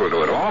rats will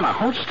do it all. Now,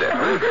 hold still.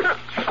 I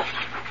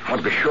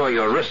want to be sure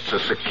your wrists are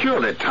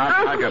securely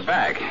tied behind your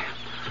back.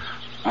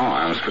 Oh,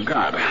 I almost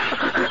forgot.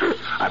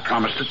 I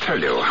promised to tell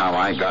you how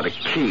I got a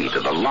key to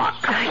the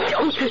lock. I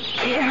don't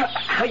care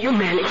how you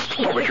managed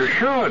to... Oh, but you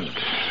should.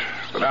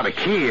 Without a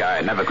key,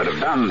 I never could have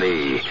done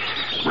the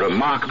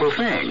remarkable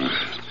thing.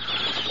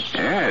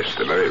 Yes,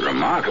 the very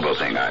remarkable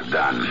thing I've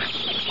done.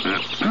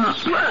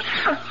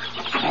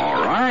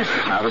 All right,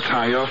 now to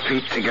tie your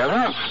feet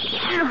together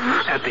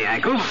at the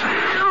ankles.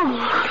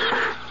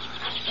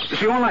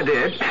 See, all I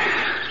did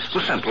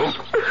was simple.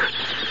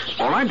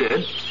 All I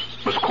did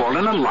was call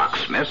in a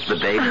locksmith the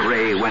day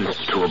Gray went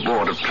to a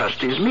board of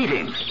trustees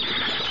meeting.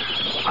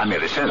 I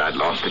merely said I'd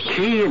lost a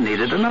key and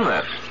needed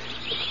another.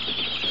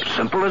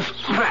 Simple as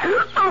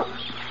that.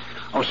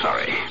 Oh,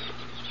 sorry.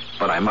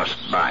 But I must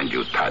bind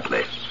you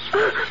tightly.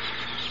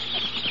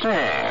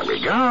 There we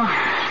go.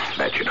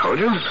 That should hold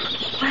you.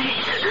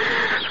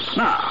 Wait.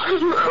 Now,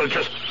 we'll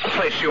just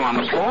place you on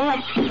the floor.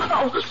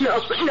 Oh,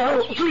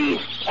 no,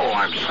 please. Oh,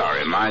 I'm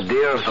sorry, my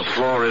dear. If the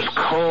floor is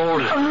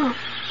cold.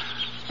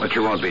 But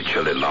you won't be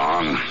chilly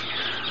long.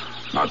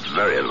 Not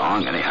very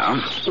long,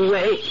 anyhow.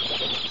 Wait.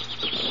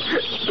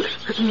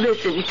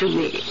 Listen to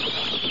me.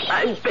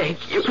 I beg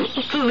you,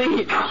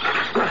 please.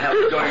 What the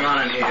hell's going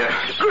on in here?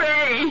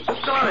 Gray!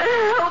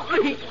 Help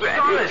me, Gray!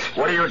 Doris,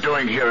 what are you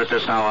doing here at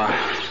this hour?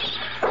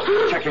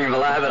 Checking the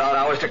lab at odd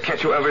hours to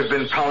catch whoever's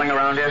been prowling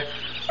around here.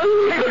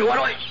 Hey, what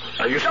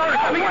are you sorry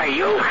coming at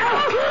you?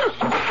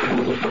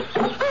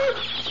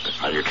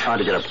 Now, you try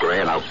to get up, Gray,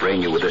 and I'll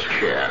brain you with this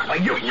chair.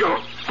 You. You...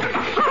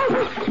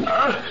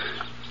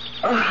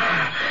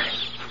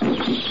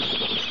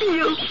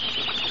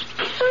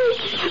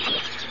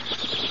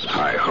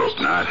 I hope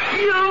not.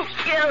 You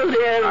killed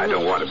him. I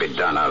don't want to be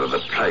done out of the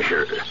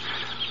pleasure.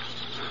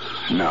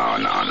 No.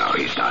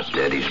 He's not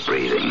dead. He's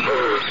breathing.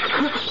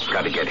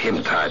 Got to get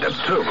him tied up,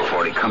 too,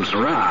 before he comes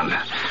around.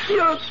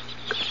 You're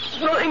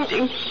going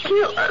to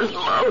kill us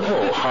both.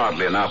 Oh,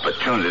 hardly an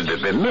opportunity to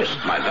be missed,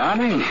 my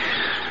darling.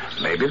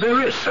 Maybe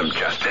there is some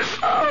justice.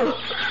 Oh.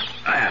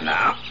 There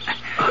now.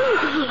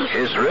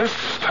 His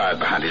wrists tied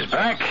behind his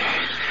back.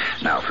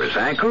 Now for his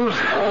ankles.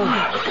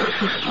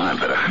 I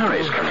better hurry.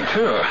 He's coming,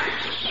 too.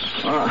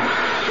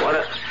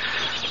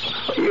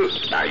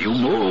 Now you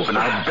move, and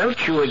I'll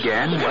belt you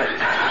again.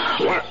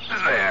 What?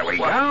 There we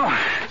go.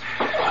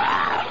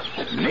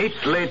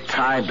 Neatly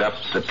tied up,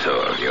 the two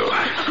of you.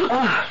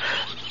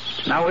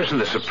 Now, isn't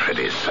this a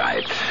pretty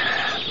sight?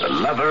 The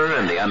lover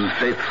and the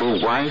unfaithful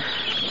wife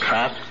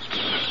trapped.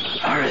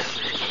 Horace,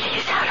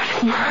 he's out of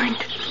his mind.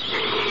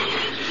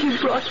 He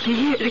brought me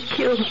here to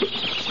kill me.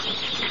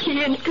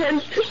 He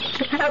intends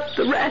to have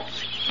the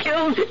rats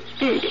killed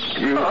me.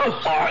 You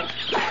are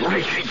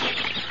crazy.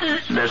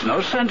 There's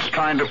no sense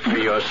trying to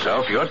free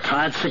yourself. You're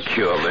tied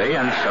securely,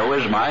 and so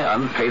is my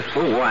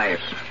unfaithful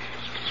wife.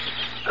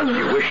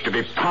 You wish to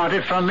be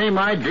parted from me,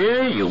 my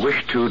dear? You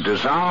wish to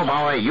dissolve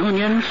our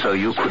union so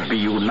you could be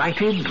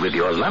united with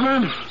your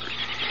lover?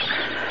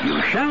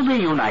 You shall be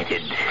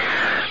united.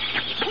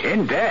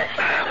 In death.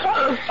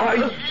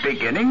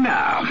 Beginning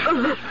now.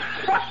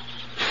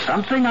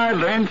 Something I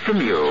learned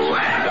from you.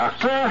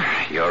 Doctor,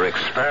 your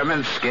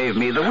experiments gave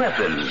me the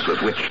weapons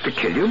with which to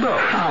kill you both.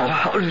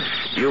 How?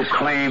 You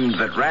claimed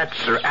that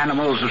rats are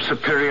animals of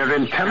superior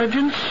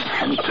intelligence,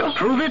 and to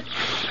prove it,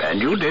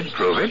 and you did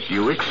prove it,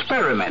 you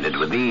experimented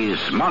with these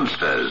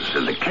monsters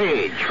in the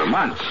cage for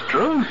months,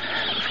 true?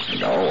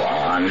 Go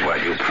on. Well,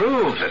 you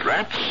proved that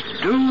rats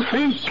do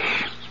think.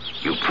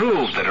 You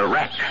proved that a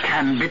rat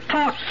can be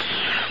taught,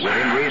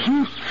 within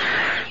reason,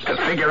 to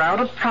figure out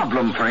a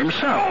problem for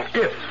himself,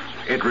 if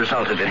it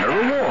resulted in a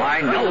reward.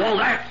 I know all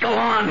that. Go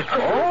on.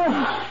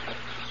 Oh?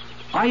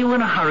 Are you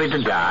in a hurry to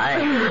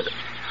die?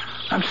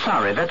 I'm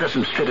sorry, that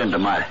doesn't fit into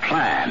my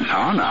plan.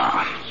 Oh,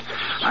 no.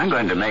 I'm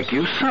going to make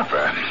you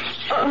suffer.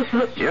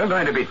 You're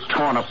going to be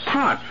torn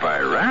apart by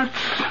rats.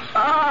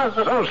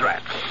 Those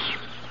rats.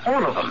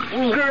 All of them.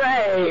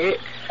 Gray.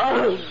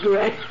 Oh,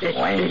 Gray.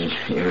 Wayne,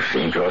 you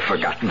seem to have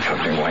forgotten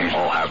something, Wayne.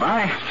 Oh, have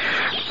I?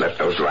 Let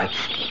those rats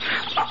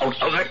out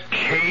of the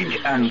cage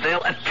and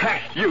they'll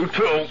attack you,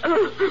 too.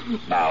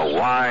 Now,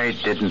 why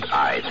didn't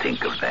I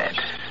think of that?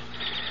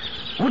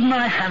 Wouldn't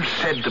I have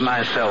said to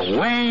myself,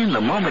 Wayne,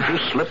 the moment you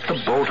slip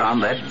the bolt on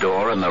that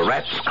door and the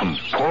rats come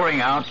pouring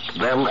out,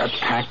 they'll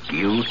attack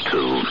you,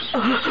 too.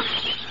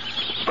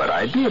 But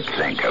I did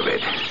think of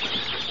it.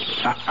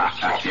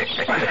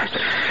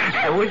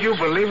 And would you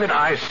believe it?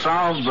 I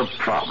solved the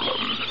problem.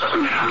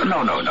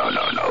 No.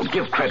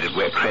 Give credit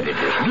where credit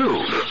is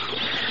due.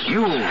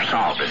 You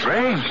solved it,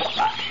 Ray.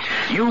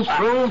 You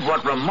proved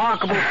what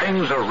remarkable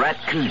things a rat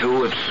can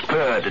do if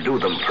spurred to do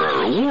them for a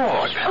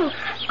reward.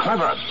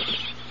 Clever.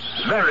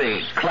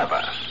 Very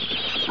clever.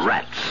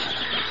 Rats.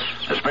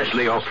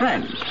 Especially your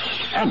friends.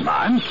 And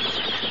mine.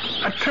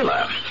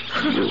 Attila.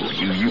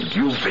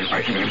 You've been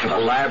breaking into the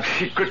lab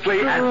secretly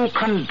to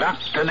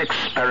conduct an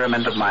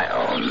experiment of my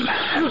own.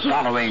 And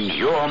following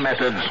your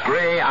methods,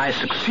 Gray, I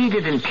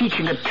succeeded in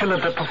teaching Attila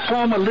to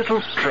perform a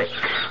little trick.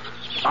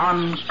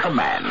 On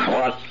command.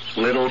 What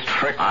little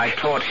trick? I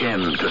taught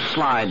him to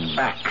slide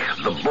back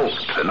the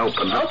bolt and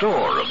open the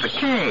door of the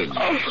cage.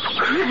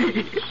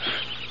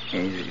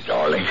 Easy,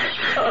 darling.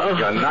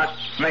 You're not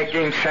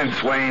making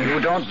sense, Wayne. You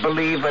don't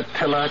believe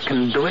Attila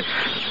can do it?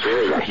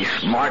 He's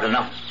smart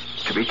enough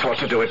to be taught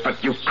to do it,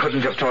 but you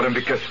couldn't have taught him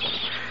because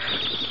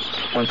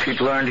once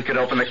he'd learned he could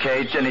open the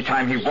cage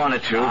anytime he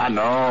wanted to.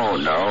 No.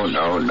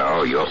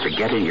 You're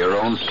forgetting your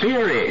own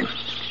theory.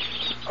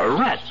 A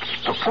rat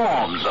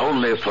performs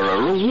only for a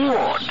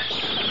reward.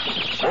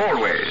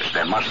 Always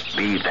there must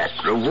be that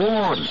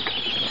reward.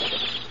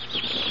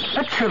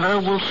 Attila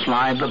will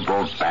slide the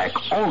bolt back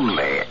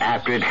only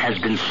after it has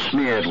been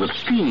smeared with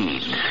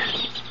feed.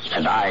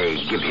 And I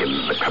give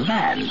him the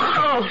command.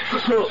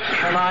 Shall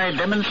I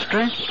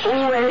demonstrate?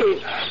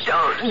 Wait,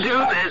 don't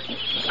do this.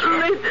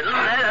 Listen,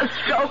 let us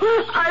go.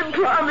 I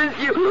promise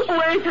you.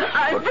 Wait,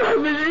 I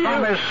promise you.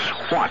 Promise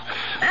what?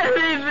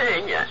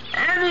 Anything.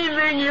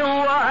 Anything you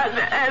want.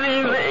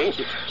 Anything.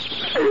 Wait.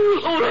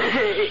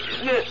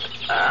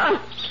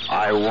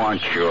 I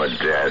want your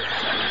death.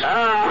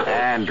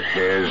 And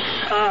his.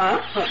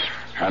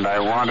 And I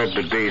want it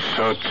to be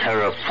so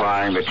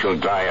terrifying that you'll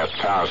die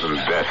 1,000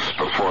 deaths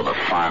before the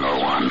final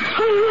one.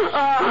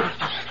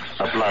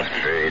 A blood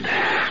feed.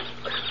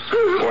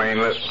 Wayne,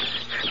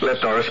 let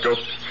Doris go.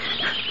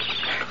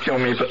 Kill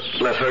me, but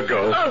let her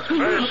go.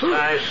 First,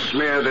 I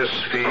smear this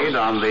feed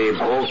on the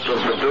bolt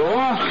of the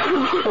door.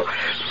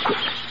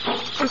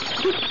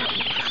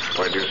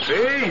 What do you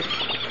see?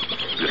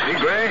 You see,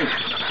 Gray?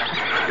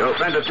 Your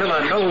friend Attila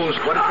knows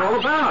what it's all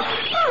about.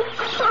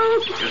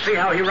 You see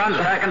how he runs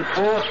back and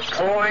forth,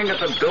 pawing at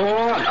the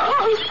door?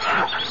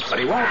 But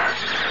he won't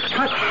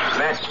touch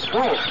that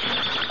bolt.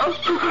 Oh,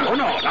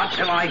 no, not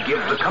till I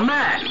give the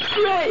command.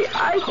 Ray,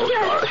 I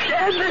can't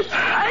stand this.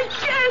 I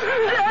can't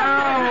stand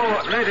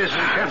Now, ladies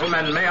and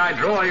gentlemen, may I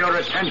draw your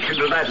attention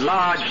to that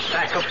large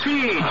sack of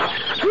feed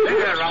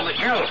there on the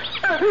shelf.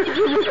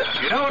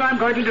 You know what I'm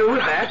going to do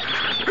with that?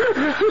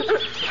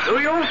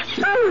 Do you?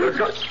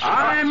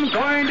 I'm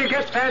going to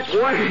get that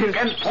wing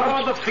and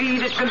pour the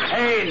feed it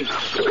contains.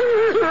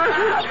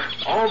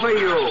 Over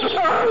you.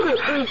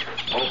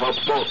 Over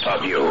both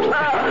of you.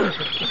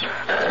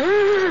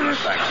 The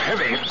sack's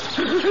heavy.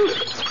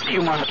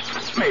 You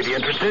may be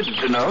interested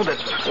to know that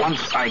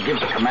once I give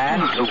the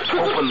command to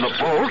open the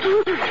bolt,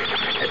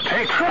 it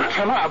takes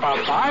Attila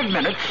about 5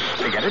 minutes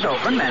to get it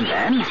open, and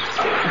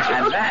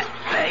that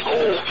thing.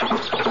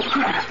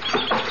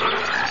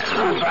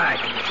 My back.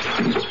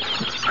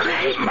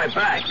 My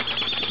back.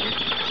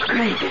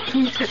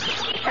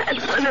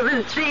 That's one of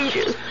his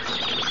seizures.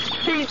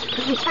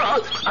 He's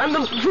brought on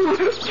the floor.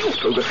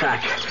 Through the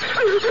sack.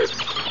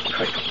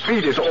 The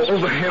feed is all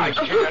over him. I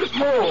can't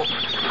move.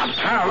 I'm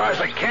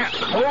paralyzed. I can't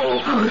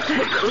move. Oh,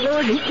 thank the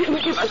Lord he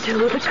didn't give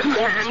Attila the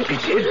command. He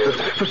did.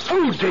 The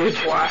fool did.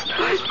 What?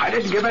 I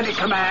didn't give any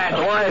command.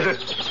 Why is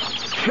it?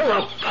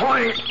 Attila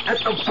pointing at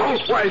the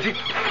boat. Why is he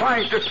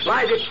trying to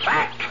slide it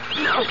back?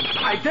 No,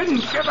 I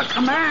didn't give a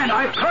command.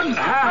 I couldn't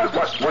have.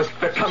 What was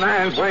the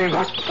command, Wayne?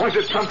 What was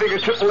it? Something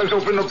as simple as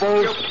open the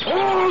boat? You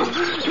fool!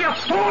 You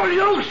fool!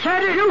 You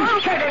said it! You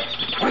said it!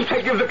 Once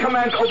I give the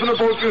command to open the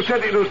boat, you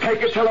said it'll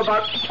take until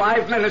about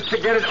 5 minutes to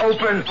get it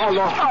open. Oh,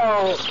 Lord.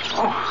 Oh.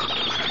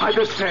 I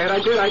did say it. I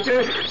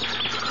did.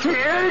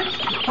 Here.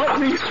 Help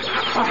me.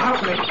 Oh,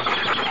 help me.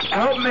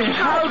 Help me.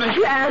 How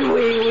can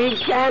we? We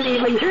can't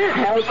even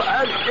help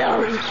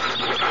ourselves.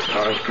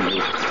 Sorry, can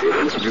you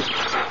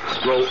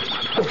roll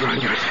over on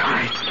your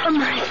side? On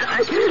my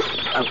side.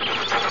 I'll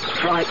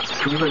try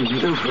to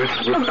maneuver it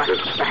back.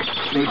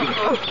 Maybe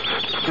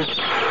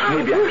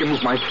I can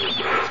move my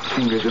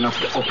fingers enough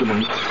to open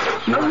and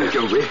not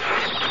your wrist.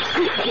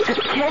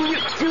 Can you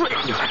do it?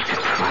 You have to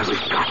try.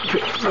 We've got to.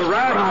 The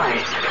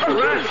rats,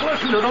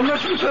 listen to them.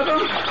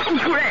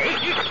 Great.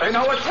 They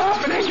know what's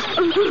happening.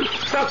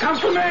 They'll come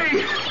for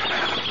me.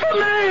 For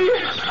me.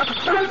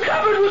 I'm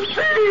covered with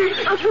seeds.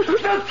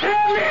 They'll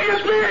tear me to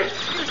bits.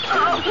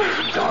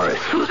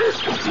 Doris,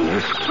 keep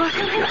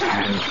your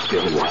hands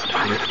still while I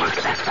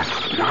must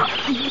not.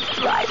 He's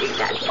sliding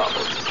that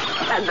boat.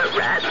 And the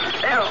rats,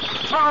 they'll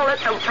fall at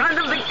the front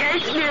of the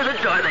gate near the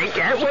door. They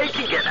can't wait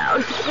to get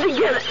out. To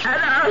get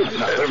at us.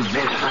 Another miss.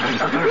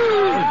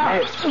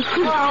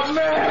 Help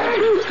me!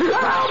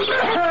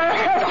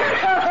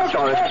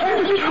 Doris,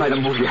 try to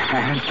move your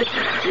hand.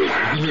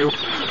 Can you?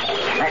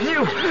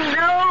 No!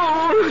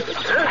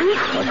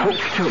 I hope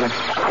so.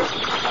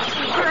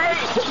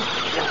 Great!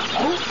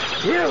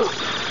 You!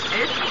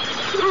 It's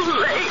too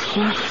late.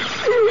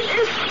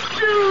 It's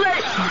too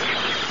late.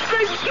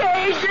 The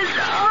cage is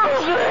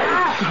over.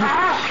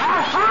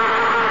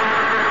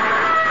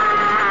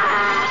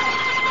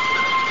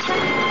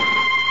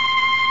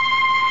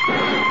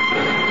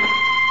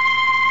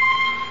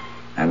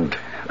 And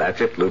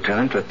that's it,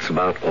 Lieutenant. That's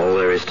about all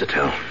there is to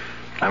tell.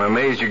 I'm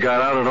amazed you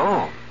got out at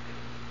all.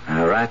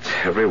 The rats,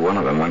 every one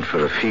of them went for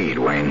the feed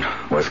Wayne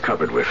was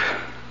covered with.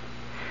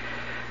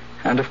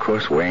 And, of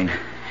course, Wayne.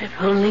 If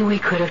only we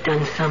could have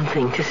done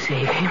something to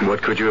save him.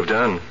 What could you have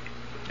done?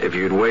 If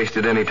you'd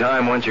wasted any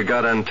time once you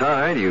got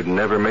untied, you'd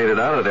never made it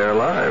out of there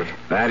alive.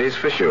 That is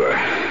for sure.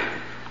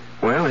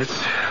 Well,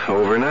 it's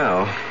over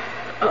now.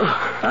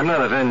 Oh. I'm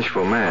not a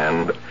vengeful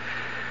man, but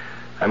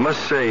I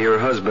must say your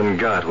husband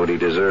got what he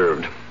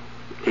deserved.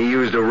 He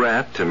used a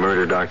rat to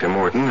murder Dr.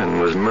 Morton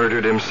and was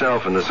murdered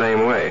himself in the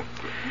same way.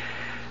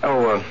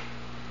 Oh,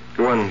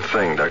 one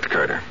thing, Dr.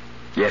 Carter.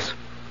 Yes?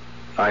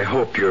 I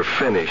hope you're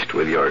finished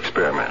with your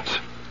experiments.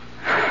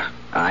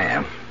 I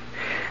am.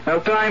 No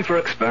time for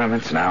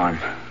experiments now. I'm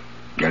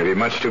going to be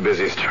much too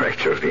busy as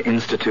director of the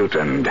Institute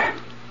and...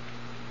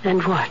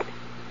 And what?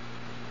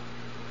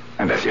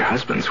 And as your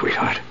husband,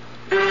 sweetheart.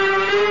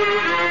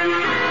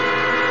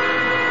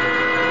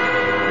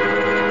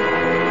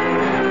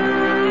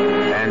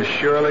 And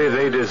surely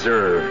they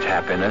deserved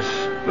happiness,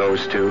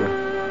 those two.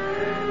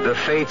 The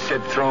fates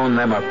had thrown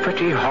them a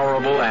pretty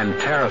horrible and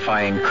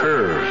terrifying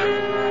curve.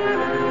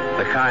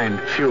 The kind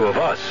few of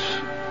us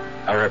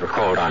are ever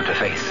called on to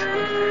face.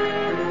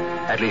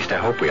 At least I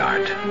hope we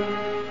aren't.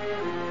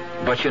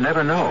 But you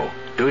never know,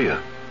 do you?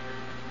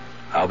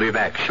 I'll be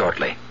back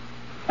shortly.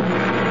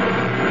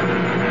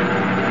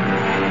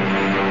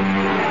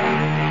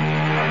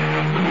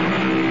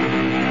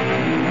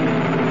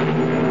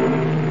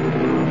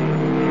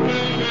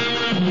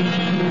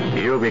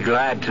 You'll be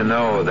glad to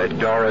know that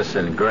Doris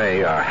and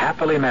Gray are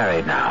happily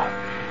married now,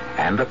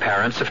 and the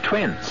parents of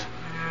twins.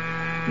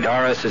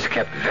 Doris is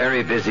kept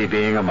very busy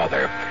being a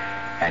mother,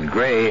 and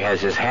Gray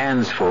has his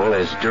hands full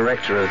as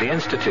director of the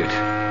Institute.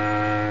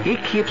 He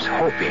keeps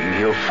hoping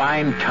he'll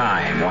find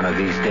time one of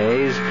these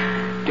days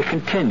to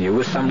continue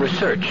with some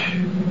research.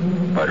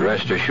 But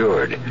rest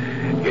assured,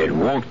 it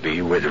won't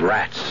be with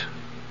rats.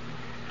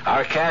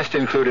 Our cast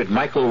included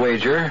Michael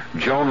Wager,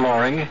 Joan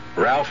Loring,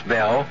 Ralph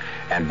Bell,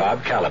 and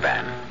Bob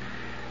Caliban.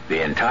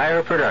 The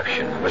entire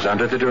production was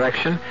under the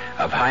direction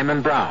of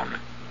Hyman Brown.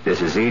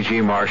 This is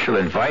E.G. Marshall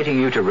inviting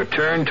you to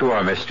return to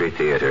our Mystery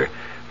Theater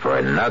for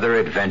another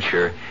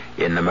adventure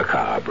in the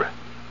macabre.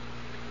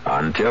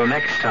 Until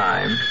next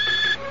time,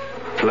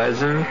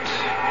 pleasant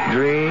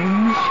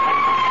dreams.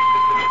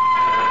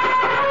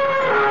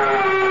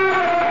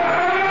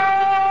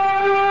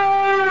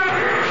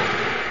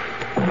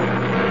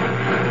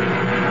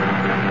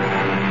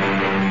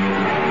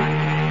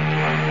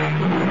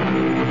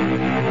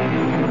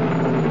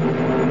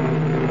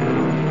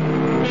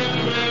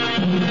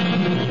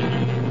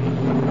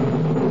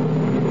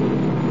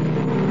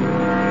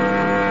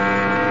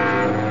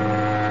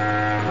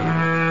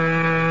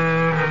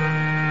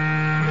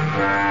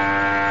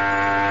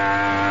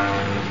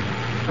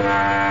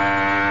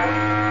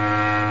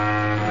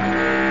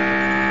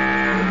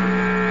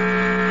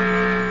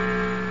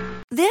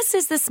 This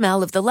is the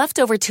smell of the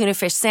leftover tuna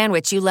fish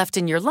sandwich you left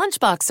in your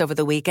lunchbox over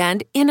the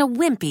weekend in a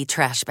wimpy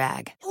trash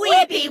bag. Wimpy!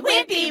 Whippy,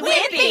 whippy,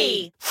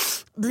 whippy!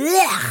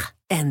 Blech!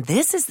 And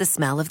this is the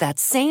smell of that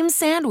same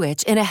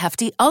sandwich in a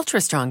Hefty Ultra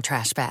Strong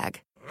trash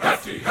bag.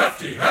 Hefty,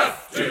 hefty,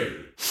 hefty.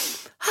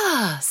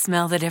 Ah,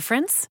 smell the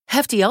difference?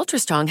 Hefty Ultra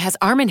Strong has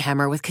Arm &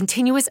 Hammer with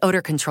continuous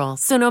odor control,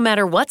 so no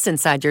matter what's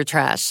inside your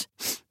trash,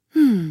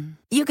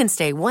 you can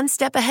stay one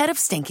step ahead of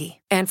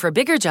stinky. And for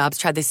bigger jobs,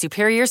 try the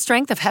superior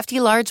strength of Hefty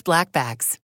Large Black Bags.